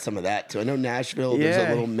have to have some of that too. I know Nashville. Yeah. There's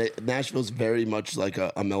a little. Nashville's very much like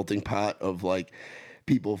a melting pot of like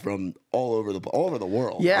people from all over the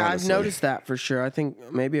world. yeah, honestly. I've noticed that for sure. I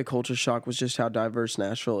think maybe a culture shock was just how diverse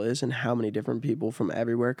Nashville is and how many different people from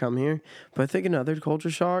everywhere come here. But I think another culture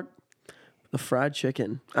shock, the fried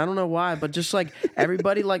chicken. I don't know why, but just like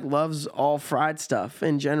everybody like loves all fried stuff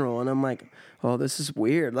in general, and I'm like, oh, this is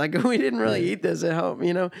weird. Like we didn't really eat this at home,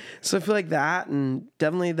 you know. So I feel like that, and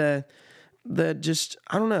definitely the just,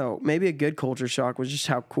 I don't know, maybe a good culture shock was just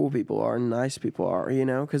how cool people are and nice people are, you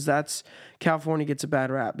know, because that's, California gets a bad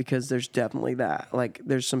rap because there's definitely that. Like,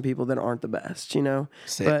 there's some people that aren't the best, you know?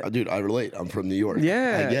 Dude, I relate. I'm from New York.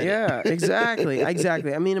 Yeah, I get it. exactly.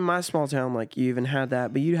 I mean, in my small town, like, you even had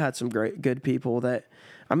that, but you had some good people that,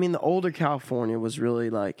 I mean, the older California was really,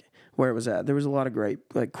 like, where it was at. There was a lot of great,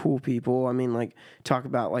 like, cool people. I mean, like, talk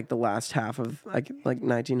about, like, the last half of, like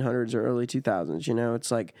 1900s or early 2000s, you know? It's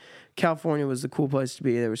like, California was the cool place to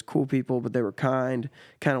be. There was cool people, but they were kind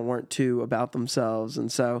of weren't too about themselves. And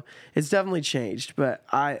so it's definitely changed. But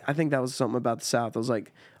I think that was something about the South. I was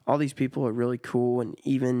like, all these people are really cool. And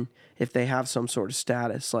even if they have some sort of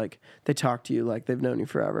status, like, they talk to you like they've known you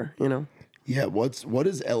forever, you know? Yeah, what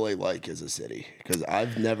is LA like as a city? Because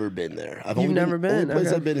I've never been there. You've never been? The only place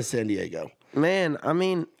Okay. I've been is San Diego. Man, I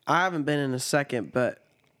mean, I haven't been in a second, but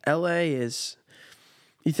LA is,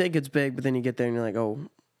 you think it's big, but then you get there and you're like, oh,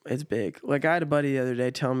 it's big. Like, I had a buddy the other day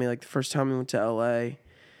tell me, like, the first time he went to LA,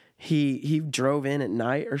 he drove in at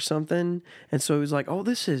night or something, and so he was like, oh,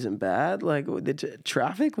 this isn't bad. Like, the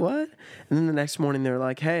traffic, what? And then the next morning they were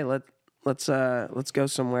like, hey, let's go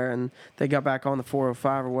somewhere, and they got back on the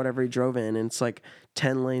 405 or whatever he drove in, and it's like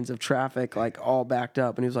 10 lanes of traffic, like all backed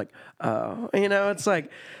up, and he was like, oh, you know, it's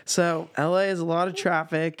like, so LA is a lot of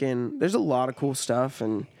traffic, and there's a lot of cool stuff,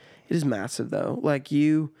 and it is massive though. Like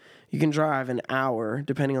you can drive an hour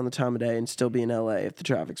depending on the time of day and still be in LA if the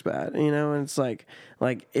traffic's bad, you know, and it's like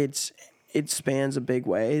it spans a big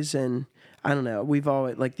ways. And I don't know, we've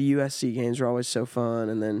always, like, the USC games were always so fun,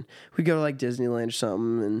 and then we go to like Disneyland or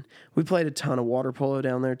something, and we played a ton of water polo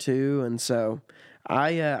down there too. And so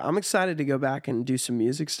I'm excited to go back and do some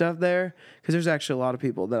music stuff there, because there's actually a lot of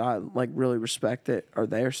people that I like really respect that are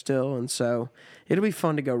there still, and so it'll be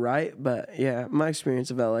fun to go right. But yeah, my experience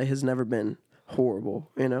of LA has never been horrible,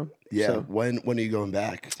 you know. Yeah. So, When are you going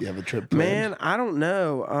back? Do you have a trip planned? man, I don't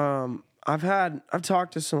know. I've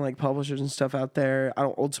talked to some like publishers and stuff out there. I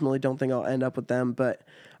ultimately don't think I'll end up with them, but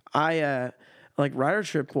like writer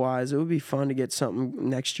trip wise, it would be fun to get something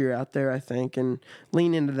next year out there, I think, and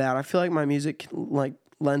lean into that. I feel like my music like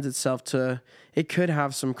lends itself to, it could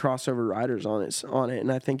have some crossover writers on it,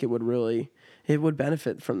 and I think it would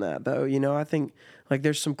benefit from that though. You know, I think like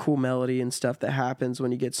there's some cool melody and stuff that happens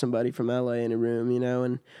when you get somebody from LA in a room, you know,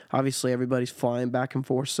 and obviously everybody's flying back and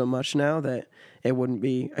forth so much now that it wouldn't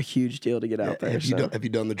be a huge deal to get out there. Have you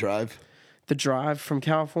done the drive? The drive from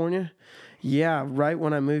California? Yeah, right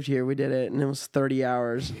when I moved here, we did it, and it was 30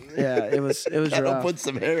 hours. Yeah, it was That'll rough. put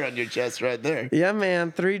some hair on your chest right there. Yeah,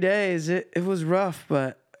 man, 3 days. It was rough,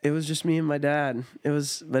 but it was just me and my dad. It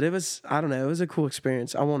was I don't know. It was a cool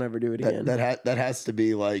experience. I won't ever do it again. That has to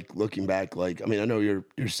be like looking back. Like, I mean, I know you're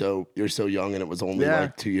so young, and it was only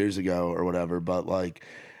like 2 years ago or whatever. But like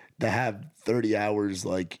to have 30 hours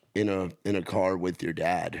like in a car with your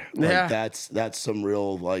dad, like that's some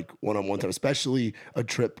real like one-on-one time, especially a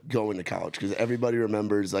trip going to college, because everybody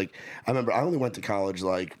remembers. Like, I remember I only went to college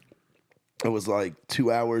like. It was like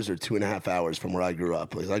 2 hours or 2.5 hours from where I grew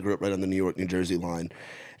up. Like, I grew up right on the New York, New Jersey line.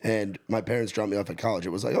 And my parents dropped me off at college. It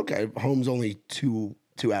was like, okay, home's only two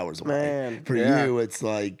hours away. Man, For you, it's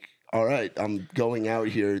like, all right, I'm going out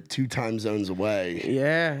here 2 time zones away.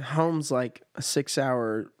 Yeah, home's like a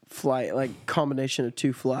 6-hour flight, like combination of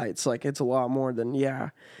 2 flights. Like, it's a lot more than,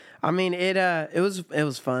 I mean, it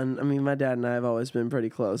was fun. I mean, my dad and I have always been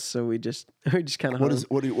pretty close, so we just kind of.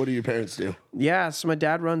 What do your parents do? Yeah, so my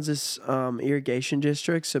dad runs this irrigation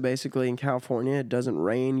district. So basically, in California, it doesn't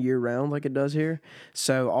rain year round like it does here.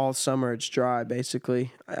 So all summer it's dry,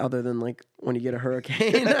 basically, other than like when you get a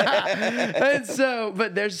hurricane. And so,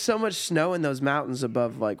 but there's so much snow in those mountains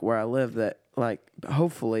above like where I live that like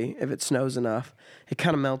hopefully, if it snows enough, it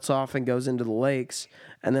kind of melts off and goes into the lakes.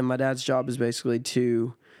 And then my dad's job is basically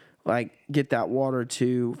to like get that water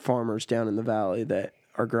to farmers down in the valley that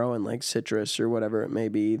are growing like citrus or whatever it may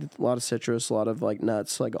be. A lot of citrus, a lot of like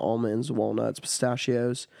nuts, like almonds, walnuts,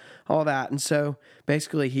 pistachios, all that. And so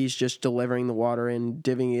basically he's just delivering the water and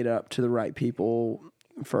divvying it up to the right people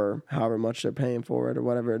for however much they're paying for it or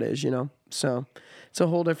whatever it is, you know? So it's a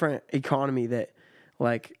whole different economy that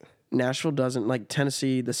like Nashville doesn't, like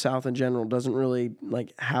Tennessee, the South in general doesn't really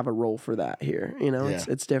like have a role for that here. You know,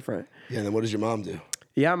 it's different. Yeah. And then what does your mom do?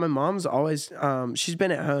 Yeah, my mom's always she's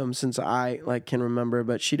been at home since I like can remember,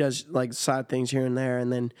 but she does like side things here and there.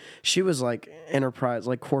 And then she was like enterprise,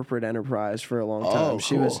 like corporate enterprise for a long time. Oh,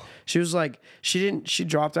 She was like she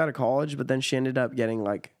dropped out of college, but then she ended up getting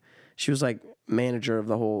like she was like manager of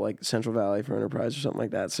the whole like Central Valley for Enterprise or something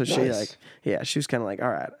like that. So she like she was kind of like, all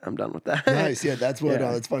right, I'm done with that. Nice. Yeah, that's what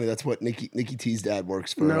it's funny. That's what Nikki T's dad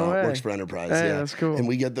works for. Works for Enterprise. Hey, yeah, that's cool. And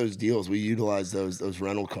we get those deals. We utilize those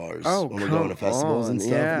rental cars when we're going to festivals and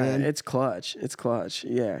stuff. Yeah, Man. it's clutch. It's clutch.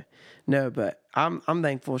 Yeah. No, but I'm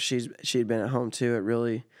thankful she'd been at home too.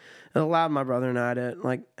 It allowed my brother and I to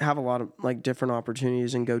like have a lot of like different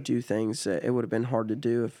opportunities and go do things that it would have been hard to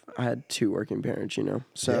do if I had two working parents, you know.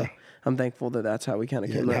 So I'm thankful that that's how we kind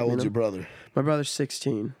of came up. How old's your brother? My brother's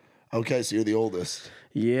 16. Okay, so you're the oldest.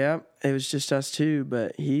 Yeah, it was just us two,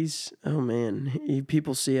 but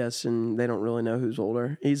people see us and they don't really know who's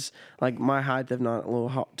older. He's like my height, if not a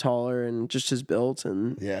little taller, and just his built.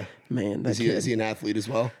 And man, is he an athlete as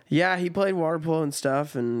well? Yeah, he played water polo and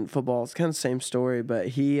stuff and football. It's kind of the same story, but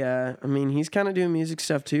he's kind of doing music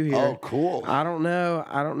stuff too here. Oh, cool. I don't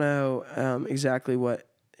know exactly what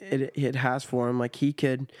it has for him. Like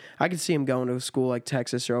I could see him going to a school like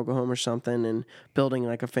Texas or Oklahoma or something and building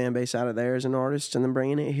like a fan base out of there as an artist and then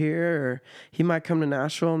bringing it here. Or he might come to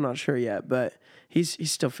Nashville. I'm not sure yet, but he's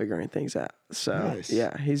still figuring things out. So nice.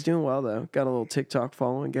 Yeah, he's doing well though. Got a little TikTok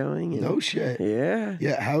following going. And, no shit. Yeah.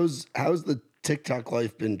 Yeah. How's the TikTok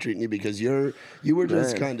life been treating you? Because you were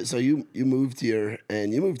just kind of, so you moved here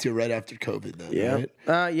right after COVID then,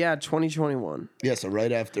 right? 2021. Yeah, so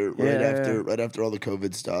right after all the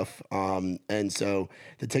COVID stuff. And so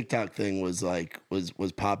the TikTok thing was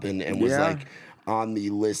popping and was like on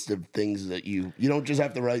the list of things that you don't just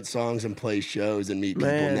have to write songs and play shows and meet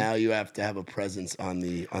people. Now you have to have a presence on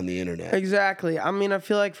the internet. Exactly. I mean, I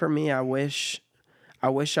feel like for me, I wish I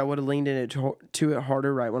would have leaned into it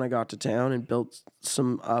harder right when I got to town and built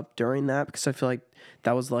some up during that, because I feel like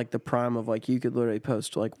that was like the prime of like you could literally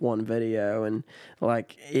post like one video and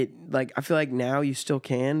like I feel like now you still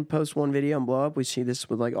can post one video and blow up. We see this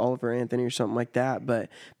with like Oliver Anthony or something like that, but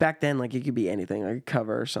back then like it could be anything, like a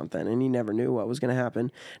cover or something, and you never knew what was going to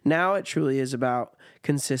happen. Now it truly is about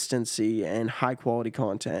consistency and high quality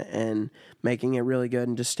content and making it really good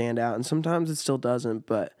and just stand out. And sometimes it still doesn't,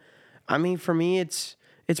 but I mean, for me, it's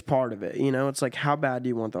part of it. You know, it's like, how bad do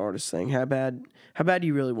you want the artist thing? How bad do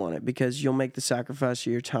you really want it? Because you'll make the sacrifice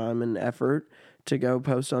of your time and effort to go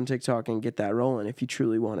post on TikTok and get that rolling if you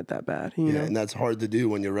truly want it that bad. You know? And that's hard to do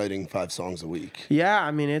when you're writing 5 songs a week. Yeah,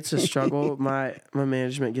 I mean, it's a struggle. My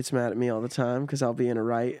management gets mad at me all the time because I'll be in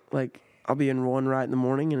one right in the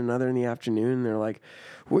morning and another in the afternoon. And they're like,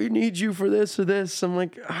 we need you for this or this. I'm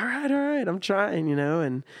like, all right, I'm trying, you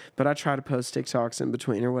know. But I try to post TikToks in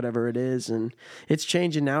between or whatever it is. And it's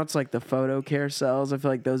changing now. It's like the photo carousels. I feel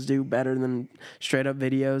like those do better than straight up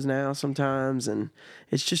videos now sometimes. And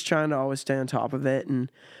it's just trying to always stay on top of it. And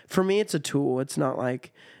for me, it's a tool. It's not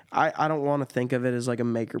like, I don't want to think of it as like a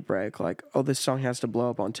make or break. Like, oh, this song has to blow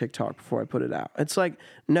up on TikTok before I put it out. It's like,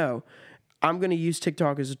 no, I'm going to use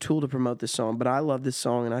TikTok as a tool to promote this song, but I love this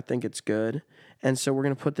song and I think it's good. And so we're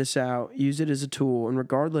going to put this out, use it as a tool. And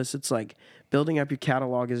regardless, it's like building up your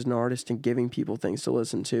catalog as an artist and giving people things to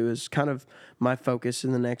listen to is kind of my focus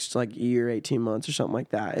in the next like year, 18 months or something like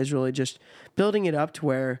that, is really just building it up to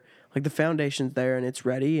where like the foundation's there and it's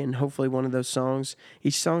ready. And hopefully one of those songs,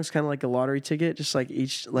 each song's kind of like a lottery ticket, just like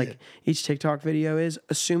each TikTok video is,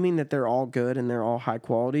 assuming that they're all good and they're all high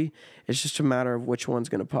quality. It's just a matter of which one's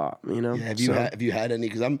going to pop, you know? Yeah, have you had any?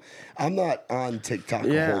 Because I'm not on TikTok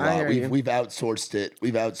a whole lot. We've outsourced it.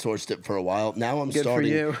 We've outsourced it for a while. Now I'm good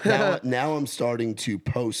starting. For you. now I'm starting to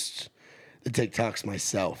post the TikToks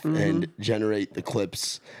myself and generate the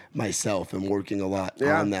clips myself and working a lot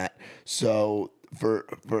on that. So for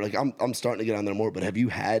like I'm starting to get on there more, but have you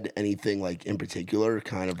had anything like in particular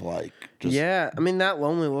kind of like just I mean that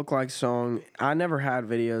Lonely Look Like song, I never had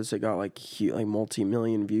videos that got like like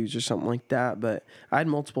multi-million views or something like that, but I had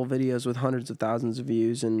multiple videos with hundreds of thousands of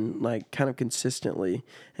views and like kind of consistently.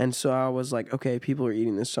 And so I was like, okay, people are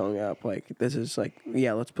eating this song up. Like this is like,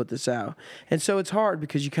 yeah, let's put this out. And so it's hard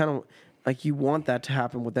because you kind of like you want that to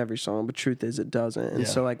happen with every song, but truth is it doesn't. And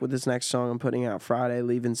so like with this next song I'm putting out Friday,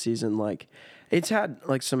 Leaving Season, like it's had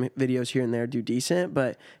like some videos here and there do decent,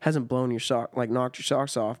 but hasn't blown your knocked your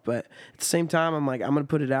socks off. But at the same time, I'm like, I'm gonna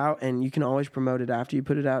put it out, and you can always promote it after you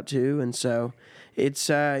put it out too. And so it's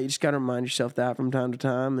you just gotta remind yourself that from time to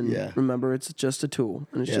time, and remember it's just a tool,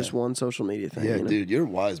 and it's just one social media thing. Yeah, you know? Dude, you're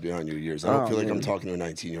wise beyond your years. I don't feel like I'm talking to a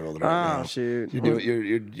 19-year-old right now. Shoot,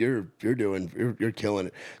 You're killing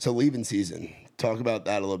it. So Leaving Season, talk about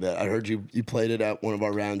that a little bit. I heard you played it at one of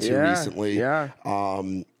our rounds here recently. Yeah.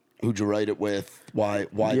 Who'd you write it with? Why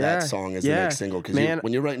that song is the next single? Because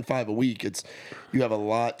when you're writing 5 a week, you have a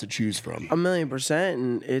lot to choose from. 1,000,000%,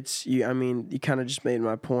 and it's you. I mean, you kind of just made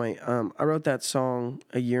my point. I wrote that song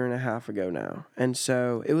a year and a half ago now, and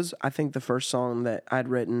so it was, I think, the first song that I'd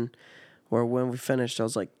written where when we finished, I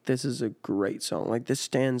was like, this is a great song. Like, this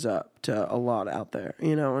stands up to a lot out there,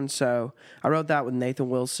 you know? And so I wrote that with Nathan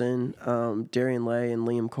Wilson, Darian Lay, and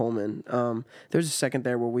Liam Coleman. There's a second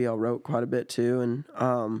there where we all wrote quite a bit, too.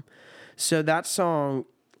 And so that song,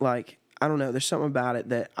 like, I don't know, there's something about it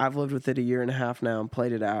that I've lived with it a year and a half now and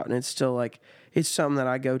played it out. And it's still, like, it's something that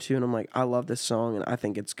I go to and I'm like, I love this song and I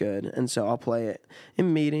think it's good. And so I'll play it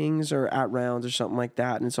in meetings or at rounds or something like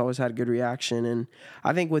that. And it's always had a good reaction. And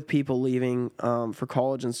I think with people leaving for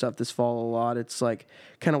college and stuff this fall a lot, it's like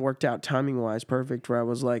kind of worked out timing wise perfect, where I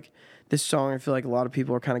was like, this song, I feel like a lot of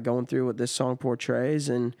people are kind of going through what this song portrays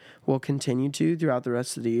and will continue to throughout the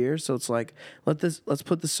rest of the year. So it's like, let's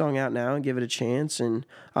put this song out now and give it a chance. And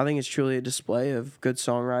I think it's truly a display of good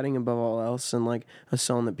songwriting above all else, and like a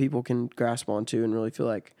song that people can grasp onto and really feel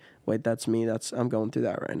like, wait, that's me. I'm going through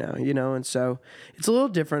that right now, you know? And so it's a little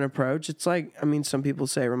different approach. It's like, I mean, some people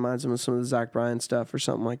say it reminds them of some of the Zach Bryan stuff or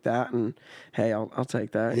something like that. And hey, I'll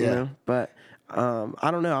take that, you know? But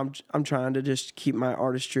I don't know. I'm trying to just keep my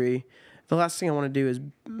artistry. The last thing I want to do is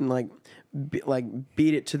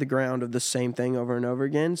beat it to the ground of the same thing over and over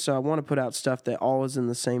again. So I want to put out stuff that all is in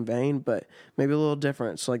the same vein, but maybe a little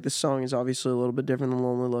different. So like this song is obviously a little bit different than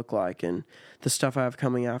Lonely Look Like, and the stuff I have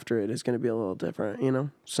coming after it is going to be a little different, you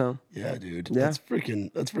know? So yeah, dude. Yeah. That's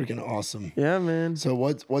freaking awesome. Yeah, man. So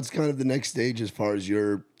what's kind of the next stage as far as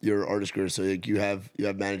your artist career? So like you have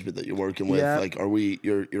management that you're working with. Yeah. Like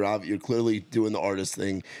you're clearly doing the artist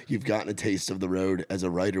thing. You've gotten a taste of the road as a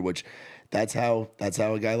writer, which that's how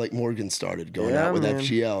a guy like Morgan started going out with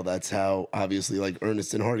FGL. That's how obviously like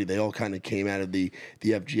Ernest and Hardy, they all kind of came out of the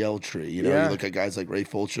FGL tree. You know, you look at guys like Ray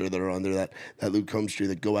Fulcher that are under that Luke Combs tree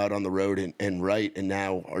that go out on the road and write, and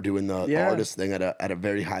now are doing the artist thing at a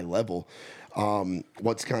very high level.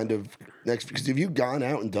 What's kind of next? Because have you gone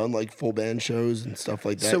out and done like full band shows and stuff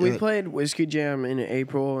like that? So we played Whiskey Jam in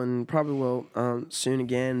April and probably will soon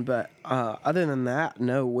again. But other than that,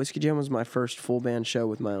 no, Whiskey Jam was my first full band show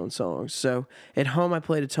with my own songs. So at home, I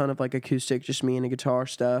played a ton of like acoustic, just me and a guitar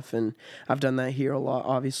stuff. And I've done that here a lot,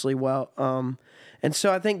 obviously. And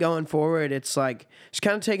so I think going forward, it's like just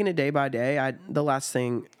kind of taking it day by day. The last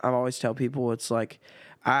thing I always tell people, it's like,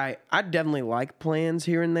 I definitely like plans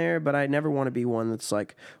here and there, but I never want to be one that's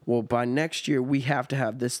like, well, by next year we have to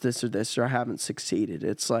have this, or I haven't succeeded.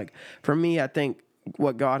 It's like, for me, I think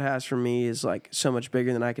what God has for me is like so much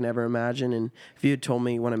bigger than I can ever imagine. And if you had told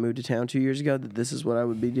me when I moved to town 2 years ago that this is what I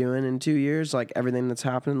would be doing in 2 years, like everything that's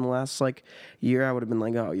happened in the last like year, I would have been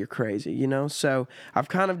like, oh, you're crazy, you know? So I've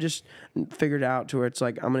kind of just figured out to where it's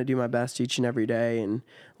like, I'm going to do my best each and every day and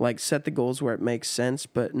like set the goals where it makes sense,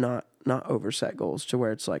 but not overset goals to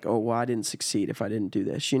where it's like, oh, well, I didn't succeed if I didn't do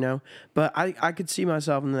this, you know? But I could see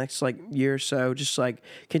myself in the next like year or so just like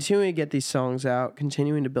continuing to get these songs out,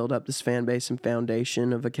 continuing to build up this fan base and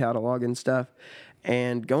foundation of a catalog and stuff,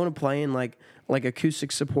 and going and playing like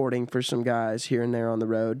acoustic supporting for some guys here and there on the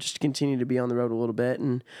road, just to continue to be on the road a little bit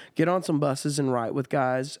and get on some buses and write with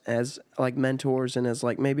guys as like mentors and as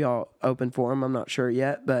like maybe I'll open for them. I'm not sure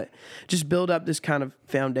yet, but just build up this kind of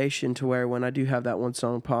foundation to where when I do have that one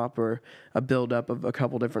song pop or a build up of a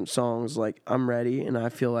couple different songs, like I'm ready and I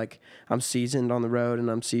feel like I'm seasoned on the road and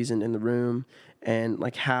I'm seasoned in the room and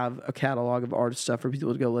like have a catalog of artist stuff for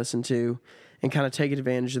people to go listen to and kind of take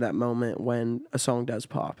advantage of that moment when a song does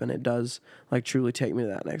pop and it does like truly take me to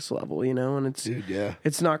that next level, you know. And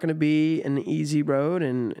it's not going to be an easy road,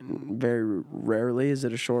 and very rarely is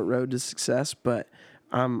it a short road to success, but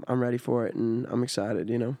I'm ready for it and I'm excited,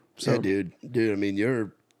 you know. So. Yeah, dude. I mean,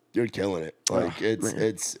 you're killing it. Like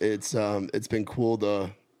it's been cool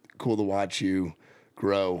to watch you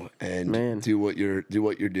grow and do what you're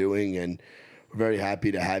doing, and we're very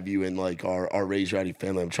happy to have you in like our Raise Rowdy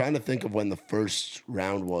family. I'm trying to think of when the first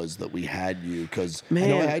round was that we had you, because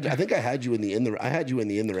I think I had you in the in the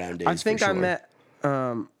round days. I think for sure. I met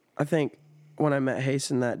I think when I met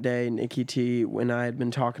Hasten that day, Nikki T, when I had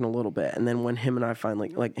been talking a little bit, and then when him and I finally,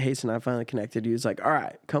 like Hasten and I finally connected, he was like, all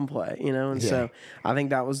right, come play, you know? And so I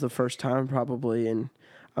think that was the first time probably. And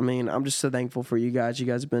I mean, I'm just so thankful for you guys. You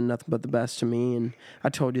guys have been nothing but the best to me. And I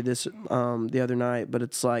told you this the other night, but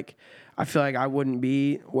it's like, I feel like I wouldn't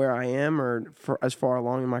be where I am or as far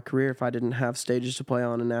along in my career if I didn't have stages to play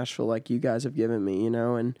on in Nashville like you guys have given me, you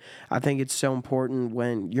know? And I think it's so important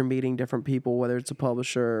when you're meeting different people, whether it's a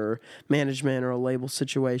publisher or management or a label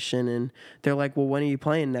situation, and they're like, well, when are you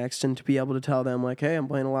playing next? And to be able to tell them like, hey, I'm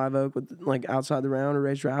playing a Live Oak with like Outside the Round or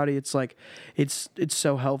Raise Rowdy, it's like, it's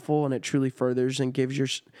so helpful, and it truly furthers and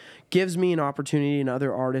gives me an opportunity and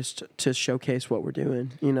other artists to showcase what we're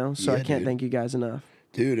doing, you know? So I can't thank you guys enough.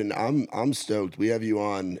 Dude, and I'm stoked. We have you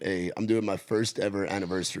on I'm doing my first ever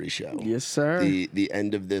anniversary show. Yes, sir. The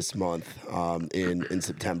end of this month, in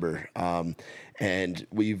September. And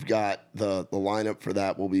we've got the lineup for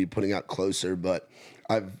that we'll be putting out closer, but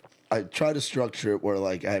I try to structure it where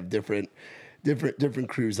like I have different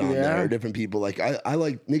crews on there, different people. Like I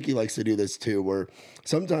like, Nikki likes to do this too, where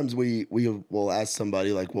sometimes we will ask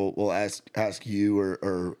somebody, like we'll ask you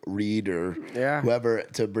or Reed or whoever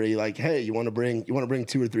to bring, like, hey, you want to bring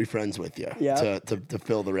 2 or 3 friends with you to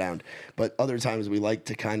fill the round. But other times we like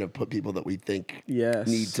to kind of put people that we think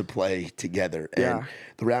need to play together. And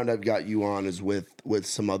the round I've got you on is with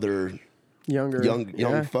some other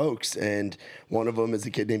young folks, and one of them is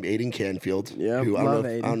a kid named Aiden Canfield. Yeah, who I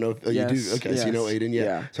don't know if you do. Okay, so you know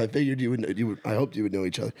Aiden, So I figured you would. I hoped you would know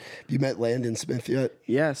each other. Have you met Landon Smith yet?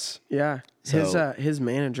 Yes, yeah. So, his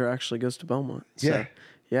manager actually goes to Beaumont. So,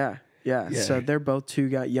 yeah. So they're both 2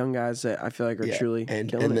 young guys that I feel like are truly killing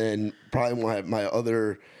it. And then probably my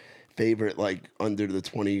other favorite, like under the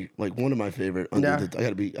 20, like one of my favorite under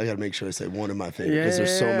the, I gotta make sure I say one of my favorite, because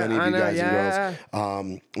there's so many of you guys and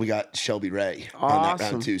girls. We got Shelby Ray on that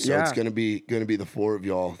round too, so it's gonna be the 4 of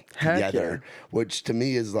y'all together, which to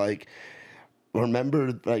me is like,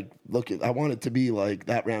 remember, like, I want it to be like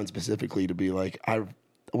that round specifically to be like,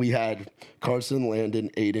 we had Carson, Landon,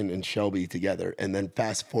 Aiden, and Shelby together. And then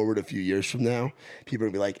fast forward a few years from now, people are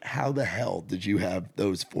going to be like, how the hell did you have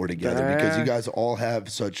those 4 together? Because you guys all have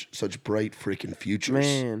such bright freaking futures.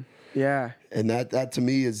 Man, yeah. And that to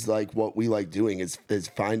me is like what we like doing is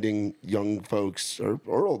finding young folks or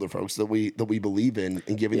older folks that we believe in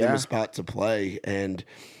and giving them a spot to play. And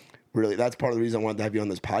really, that's part of the reason I wanted to have you on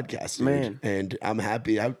this podcast, dude. Man. And I'm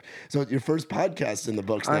happy. So your first podcast in the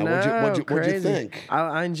books now. What'd you think?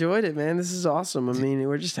 I enjoyed it, man. This is awesome. I mean,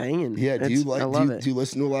 we're just hanging. Yeah. Do you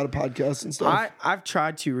listen to a lot of podcasts and stuff? I've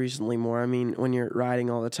tried to recently more. I mean, when you're riding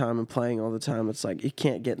all the time and playing all the time, it's like you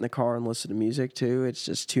can't get in the car and listen to music too. It's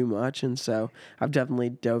just too much. And so I've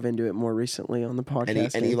definitely dove into it more recently on the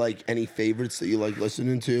podcast. Any favorites that you like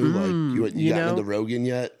listening to? Like you got into Rogan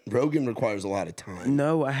yet? Rogan requires a lot of time.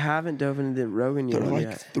 No, I haven't dove into Rogan yet. They're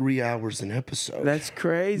like 3 hours an episode. That's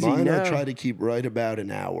crazy. Mine, I try to keep right about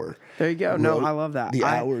an hour. There you go. No, I love that. The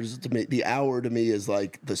hour to me is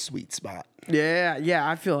like the sweet spot. Yeah,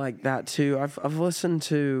 I feel like that too. I've listened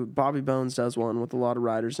to Bobby Bones does one with a lot of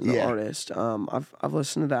writers and artists. I've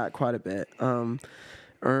listened to that quite a bit.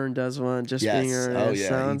 Ern does one, Just Being Ernest. Oh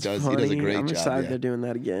yeah, he does a great job. I'm excited they're doing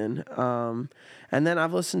that again. And then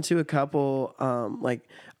I've listened to a couple, like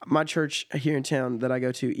my church here in town that I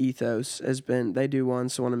go to, Ethos, they do one,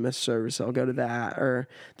 so when I miss service, I'll go to that. Or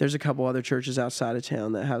there's a couple other churches outside of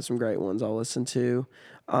town that have some great ones I'll listen to.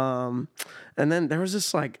 And then there was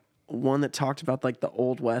this like one that talked about like the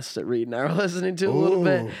Old West that Reed and I were listening to a little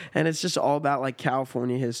bit, and it's just all about like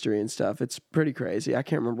California history and stuff. It's pretty crazy. I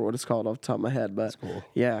can't remember what it's called off the top of my head, but cool.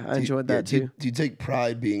 Yeah, I enjoyed that too. Do you take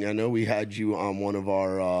pride being? I know we had you on one of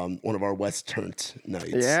our West Turnt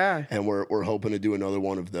nights. Yeah, and we're hoping to do another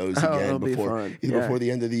one of those again before the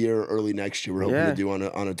end of the year, or early next year. We're hoping to do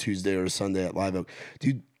on a Tuesday or a Sunday at Live Oak.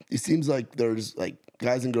 It seems like there's like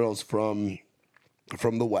guys and girls from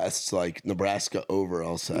the West, like Nebraska over,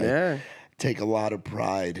 I'll say, take a lot of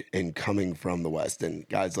pride in coming from the West, and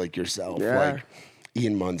guys like yourself, like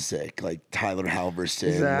Ian Munsick, like Tyler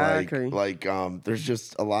Halverson, like there's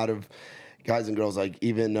just a lot of guys and girls like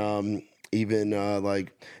even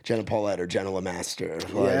like Jenna Paulette or Jenna LeMaster,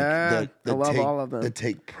 like Yeah, I love all of them. that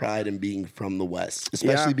take pride in being from the West,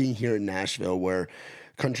 especially being here in Nashville, where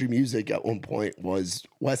country music at one point was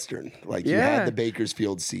Western. Like you had the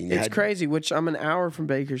Bakersfield scene. It's crazy. Which I'm an hour from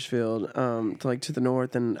Bakersfield, to the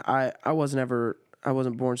north, and I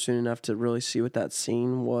wasn't born soon enough to really see what that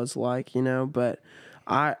scene was like, but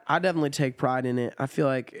I definitely take pride in it. I feel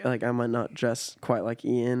like I might not dress quite like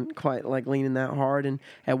Ian, quite like leaning that hard. And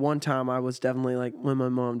at one time, I was definitely like when my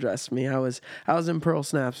mom dressed me, I was in pearl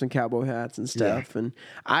snaps and cowboy hats and stuff. And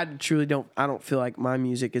I don't feel like my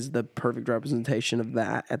music is the perfect representation of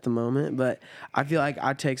that at the moment. But I feel like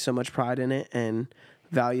I take so much pride in it and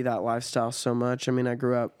value that lifestyle so much. I mean, I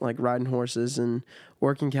grew up like riding horses and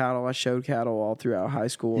working cattle. I showed cattle all throughout high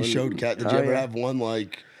school. You showed cattle. Did you ever have one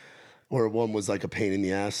like? Or one was like a pain in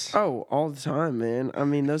the ass? Oh, all the time, man. I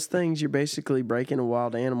mean, those things, you're basically breaking a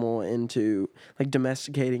wild animal into, like,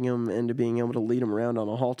 domesticating them into being able to lead them around on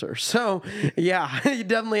a halter. So, yeah, you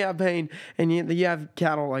definitely have pain. And you have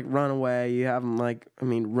cattle, like, run away. You have them, like,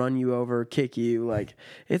 run you over, kick you. Like,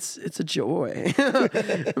 it's a joy.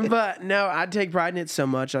 But, no, I take pride in it so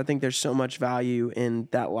much. I think there's so much value in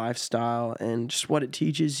that lifestyle and just what it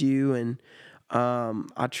teaches you. And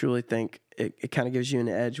I truly think it kind of gives you an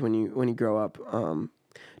edge when you grow up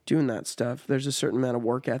doing that stuff. There's a certain amount of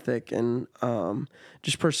work ethic and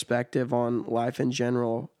just perspective on life in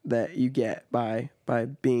general that you get by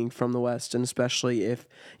being from the West, and especially if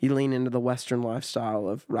you lean into the Western lifestyle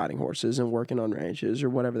of riding horses and working on ranches or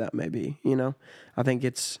whatever that may be. I think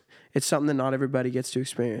it's something that not everybody gets to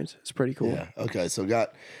experience. It's pretty cool. Yeah. Okay. So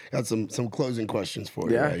got some closing questions for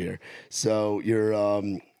you right here. So you're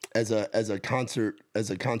as a concert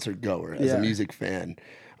goer, as a music fan,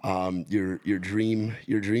 your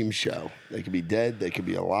dream show. They could be dead, they could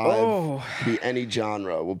be alive, could be any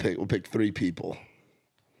genre. We'll pick three people.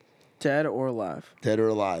 Dead or alive. Dead or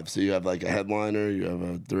alive. So you have like a headliner, you have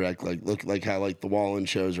a direct, look like how like the Wallen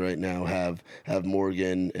shows right now have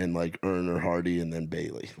Morgan and like Earn or Hardy and then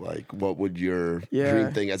Bailey. Like what would your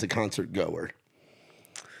dream thing as a concert goer?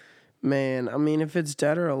 Man, if it's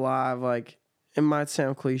dead or alive, like it might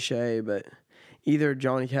sound cliche, but either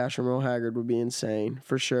Johnny Cash or Merle Haggard would be insane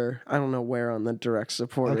for sure. I don't know where on the direct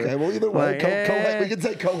support. Okay, well either way, we can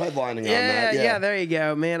say co-headlining on that. Yeah, there you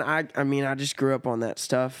go, man. I just grew up on that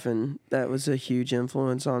stuff, and that was a huge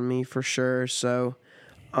influence on me for sure. So,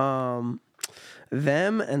 them,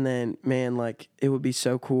 and then man, like it would be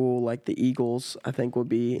so cool. Like the Eagles, I think would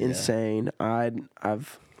be insane.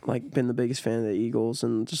 I've like been the biggest fan of the Eagles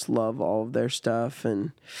and just love all of their stuff.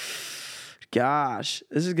 And gosh,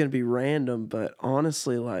 this is gonna be random, but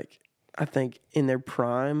honestly, like I think in their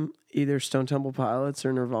prime, either Stone Temple Pilots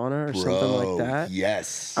or Nirvana or something like that.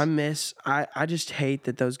 Yes. I just hate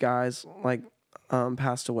that those guys like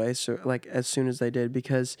passed away so like as soon as they did,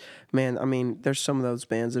 because man, there's some of those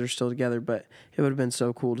bands that are still together, but it would have been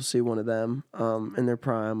so cool to see one of them in their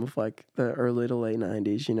prime of like the early to late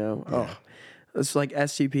 90s, It's like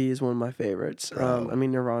STP is one of my favorites.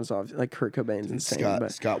 Nirvana's obviously like Kurt Cobain's insane.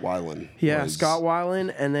 Scott Weiland. Yeah, Scott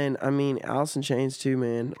Weiland, and then Alice in Chains too,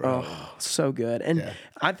 man. Bro. Oh, so good. And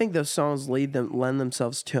I think those songs lend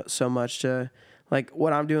themselves to so much to like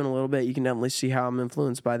what I'm doing a little bit. You can definitely see how I'm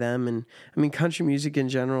influenced by them. And country music in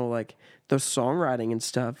general, like the songwriting and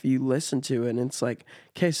stuff, you listen to it and it's like,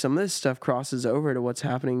 okay, some of this stuff crosses over to what's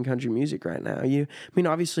happening in country music right now.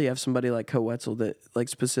 Obviously you have somebody like Co Wetzel that like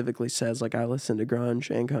specifically says like I listened to grunge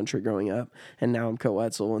and country growing up and now I'm Co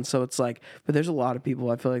Wetzel. And so it's like, but there's a lot of people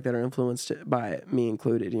I feel like that are influenced by it, me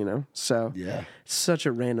included, So such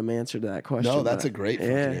a random answer to that question. No, that's a great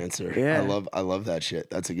fucking answer. Yeah. I love that shit.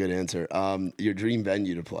 That's a good answer. Your dream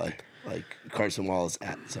venue to play, like Carson Wallace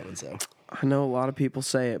at so-and-so. I know a lot of people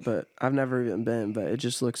say it, but I've never even been, but it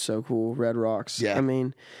just looks so cool. Red Rocks. Yeah.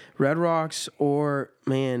 Red Rocks or,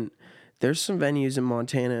 man, there's some venues in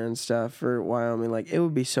Montana and stuff or Wyoming. Like, it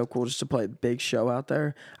would be so cool just to play a big show out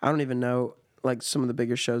there. I don't even know, like, some of the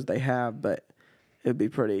bigger shows they have, but it would be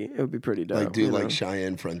pretty dope. Like, like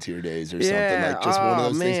Cheyenne Frontier Days or something. Like, just one of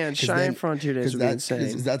those things. Cheyenne Frontier Days would be insane.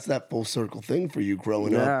 Because that's that full circle thing for you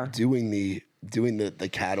growing up, doing the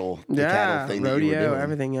cattle cattle thing, rodeo, that you were doing.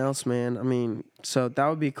 Everything else, man. So that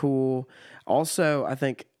would be cool. Also, I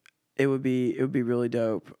think it would be really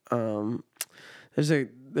dope. There's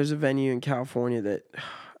a venue in California that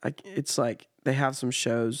it's like they have some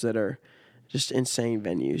shows that are just insane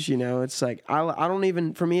venues. You know, it's like I don't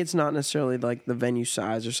even, for me, it's not necessarily like the venue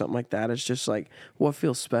size or something like that. It's just like what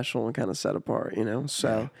feels special and kind of set apart. You know,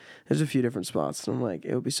 so there's a few different spots, and I'm like,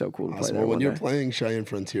 it would be so cool to play there. Well, when you're day. playing Cheyenne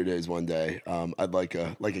Frontier Days one day, I'd like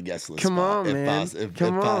a guest list. Come spot, on, man. if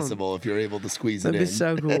Come on. possible, if you're able to squeeze That'd it be in.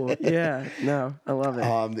 so cool. Yeah, no, I love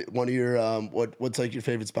it. One of your what's like your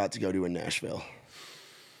favorite spot to go to in Nashville?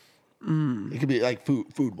 It could be like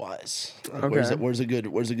food wise. Like Okay. Where's a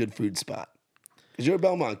good food spot? Because you're a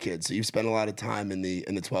Belmont kid, so you've spent a lot of time in the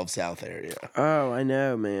 12 South area. Oh, I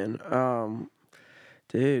know, man.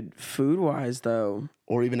 Dude, food wise though,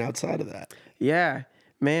 Or even outside of that. yeah,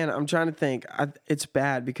 man. I'm trying to think. It's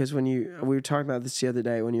bad because we were talking about this the other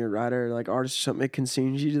day. When you're a writer, like artist or something, it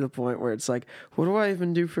consumes you to the point where it's like, what do I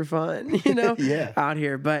even do for fun? You know, Yeah. out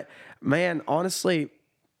here. But man, honestly,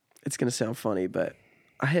 it's gonna sound funny, but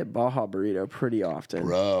I hit Baja Burrito pretty often.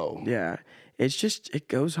 Bro. Yeah. It's just, it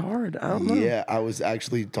goes hard. I don't know. Yeah, I was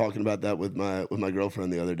actually talking about that with my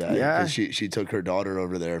girlfriend the other day. Yeah. 'Cause she took her daughter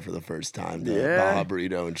over there for the first time to Yeah. Baja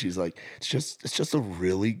Burrito, and she's like, it's just a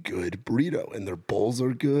really good burrito, and their bowls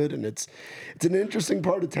are good, and it's an interesting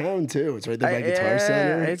part of town too. It's right there by Guitar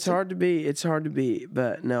Center. It's hard to beat. It's hard to beat.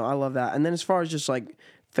 But no, I love that. And then as far as just like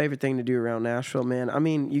favorite thing to do around Nashville, man, I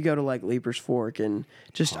mean, you go to like Leaper's Fork and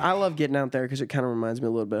just, I love getting out there because it kind of reminds me a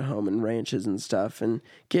little bit of home and ranches and stuff, and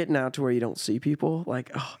getting out to where you don't see people. Like,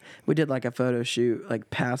 oh, we did like a photo shoot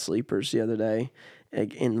like past Leaper's the other day,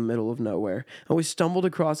 like in the middle of nowhere, and we stumbled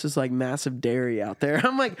across this like massive dairy out there.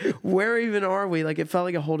 I'm like, where even are we? Like, it felt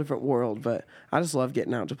like a whole different world. But I just love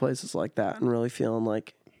getting out to places like that and really feeling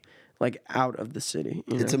like out of the city.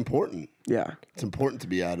 You know? It's important. Yeah. It's important to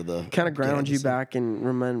be out of the Kind of ground you city. back and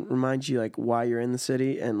remind you like why you're in the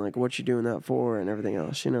city and like what you're doing that for and everything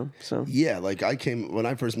else, you know? So Yeah, like when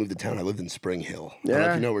I first moved to town, I lived in Spring Hill. I don't know Yeah.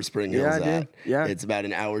 if you know where Spring Hill's Yeah, I do. at. Yeah. It's about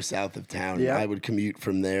an hour south of town. Yeah. I would commute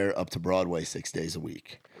from there up to Broadway 6 days a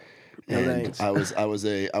week. No And thanks. I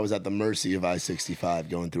was at the mercy of I-65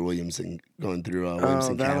 going through Williamson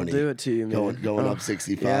that'll County. do it to you, man. Going Oh, up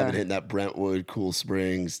 65 yeah. and hitting that Brentwood, Cool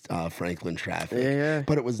Springs, Franklin traffic. Yeah.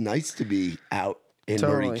 But it was nice to be out in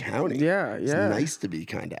Totally. Murray County. Yeah, It's yeah. nice to be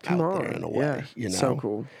kind of out on, there in a way. yeah. You know, So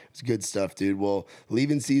cool. It's good stuff, dude. Well,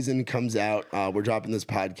 leaving season comes out. We're dropping this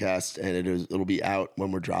podcast, and it'll be out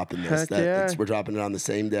when we're dropping this. Heck yeah. We're dropping it on the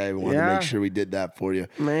same day. We wanted to Yeah. make sure we did that for you.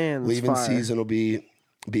 Man, that's leaving fire. season will be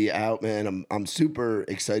out, man. I'm super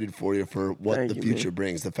excited for you for what Thank the you, future man.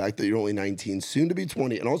 brings. The fact that you're only 19, soon to be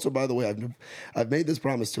 20, and also, by the way, I've made this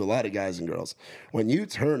promise to a lot of guys and girls. When you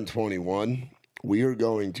turn 21, we are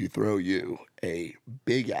going to throw you a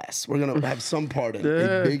big ass. We're gonna have some part of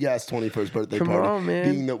a big ass 21st birthday Come party, on,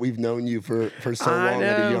 man. being that we've known you for so I long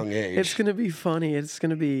at a know. young age. It's gonna be funny. It's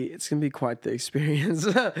gonna be quite the experience.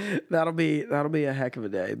 that'll be a heck of a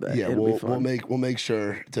day. But Yeah, it'll be fun. we'll make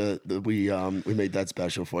sure that we made that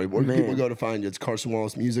special for you. Where can people go to find you? It's Carson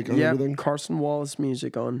Wallace Music on everything. Carson Wallace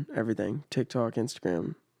Music on everything: TikTok,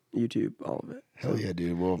 Instagram, YouTube, all of it. Hell yeah,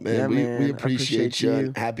 dude. Well, man, Yeah, we man. I appreciate you.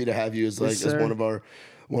 you. Happy to have you as Yes, as sir. one of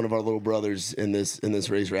our little brothers in this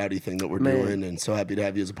Raise Rowdy thing that we're Man. doing, and so happy to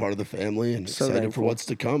have you as a part of the family, and So excited for thankful. what's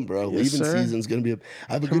to come, bro. Yes, leaving sir. season's gonna be.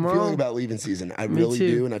 I have a Come good feeling on. about leaving season. I Me really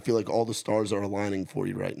too. do, and I feel like all the stars are aligning for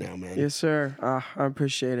you right now, man. Yes, sir. I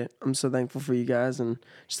appreciate it. I'm so thankful for you guys, and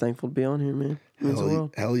just thankful to be on here, man. It means the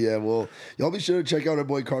world. Hell yeah. Well, y'all be sure to check out our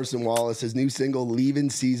boy Carson Wallace. His new single, Leaving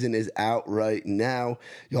Season, is out right now.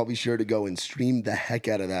 Y'all be sure to go and stream the heck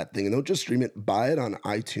out of that thing. And don't just stream it, buy it on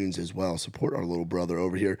iTunes as well. Support our little brother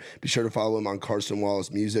over here. Be sure to follow him on Carson Wallace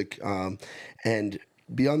Music. And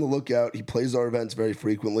be on the lookout. He plays our events very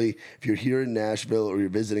frequently. If you're here in Nashville or you're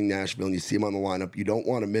visiting Nashville and you see him on the lineup, you don't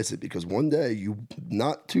want to miss it, because one day,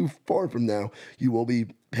 not too far from now, you will be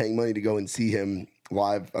paying money to go and see him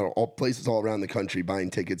live, all places all around the country, buying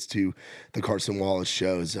tickets to the Carson Wallace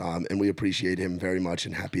shows. And we appreciate him very much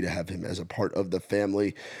and happy to have him as a part of the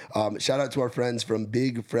family. Shout out to our friends from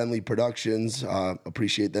Big Friendly Productions.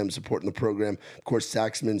 Appreciate them supporting the program. Of course,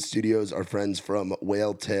 Saxman Studios, our friends from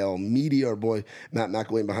Whale Tail Media, our boy Matt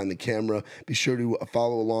McElwain behind the camera. Be sure to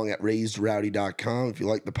follow along at raisedrowdy.com. If you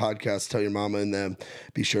like the podcast, tell your mama and them.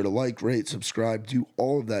 Be sure to like, rate, subscribe, do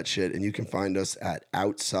all of that shit. And you can find us at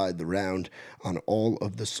Outside the Round on all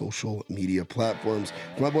of the social media platforms.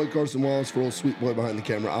 For my boy Carson Wallace, for old sweet boy behind the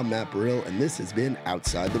camera, I'm Matt Burrill, and this has been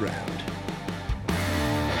Outside the Round.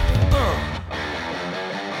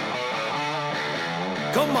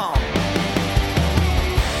 Come on.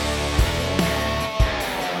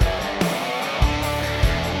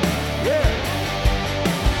 Yeah.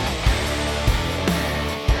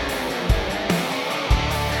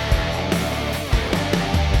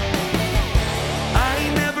 I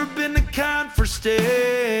ain't never been the kind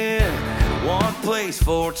place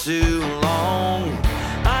for too long.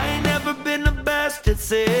 I ain't never been the best at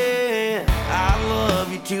saying I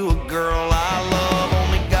love you to a girl I love.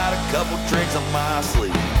 Only got a couple tricks on my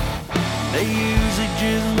sleeve. They usually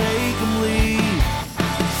just make 'em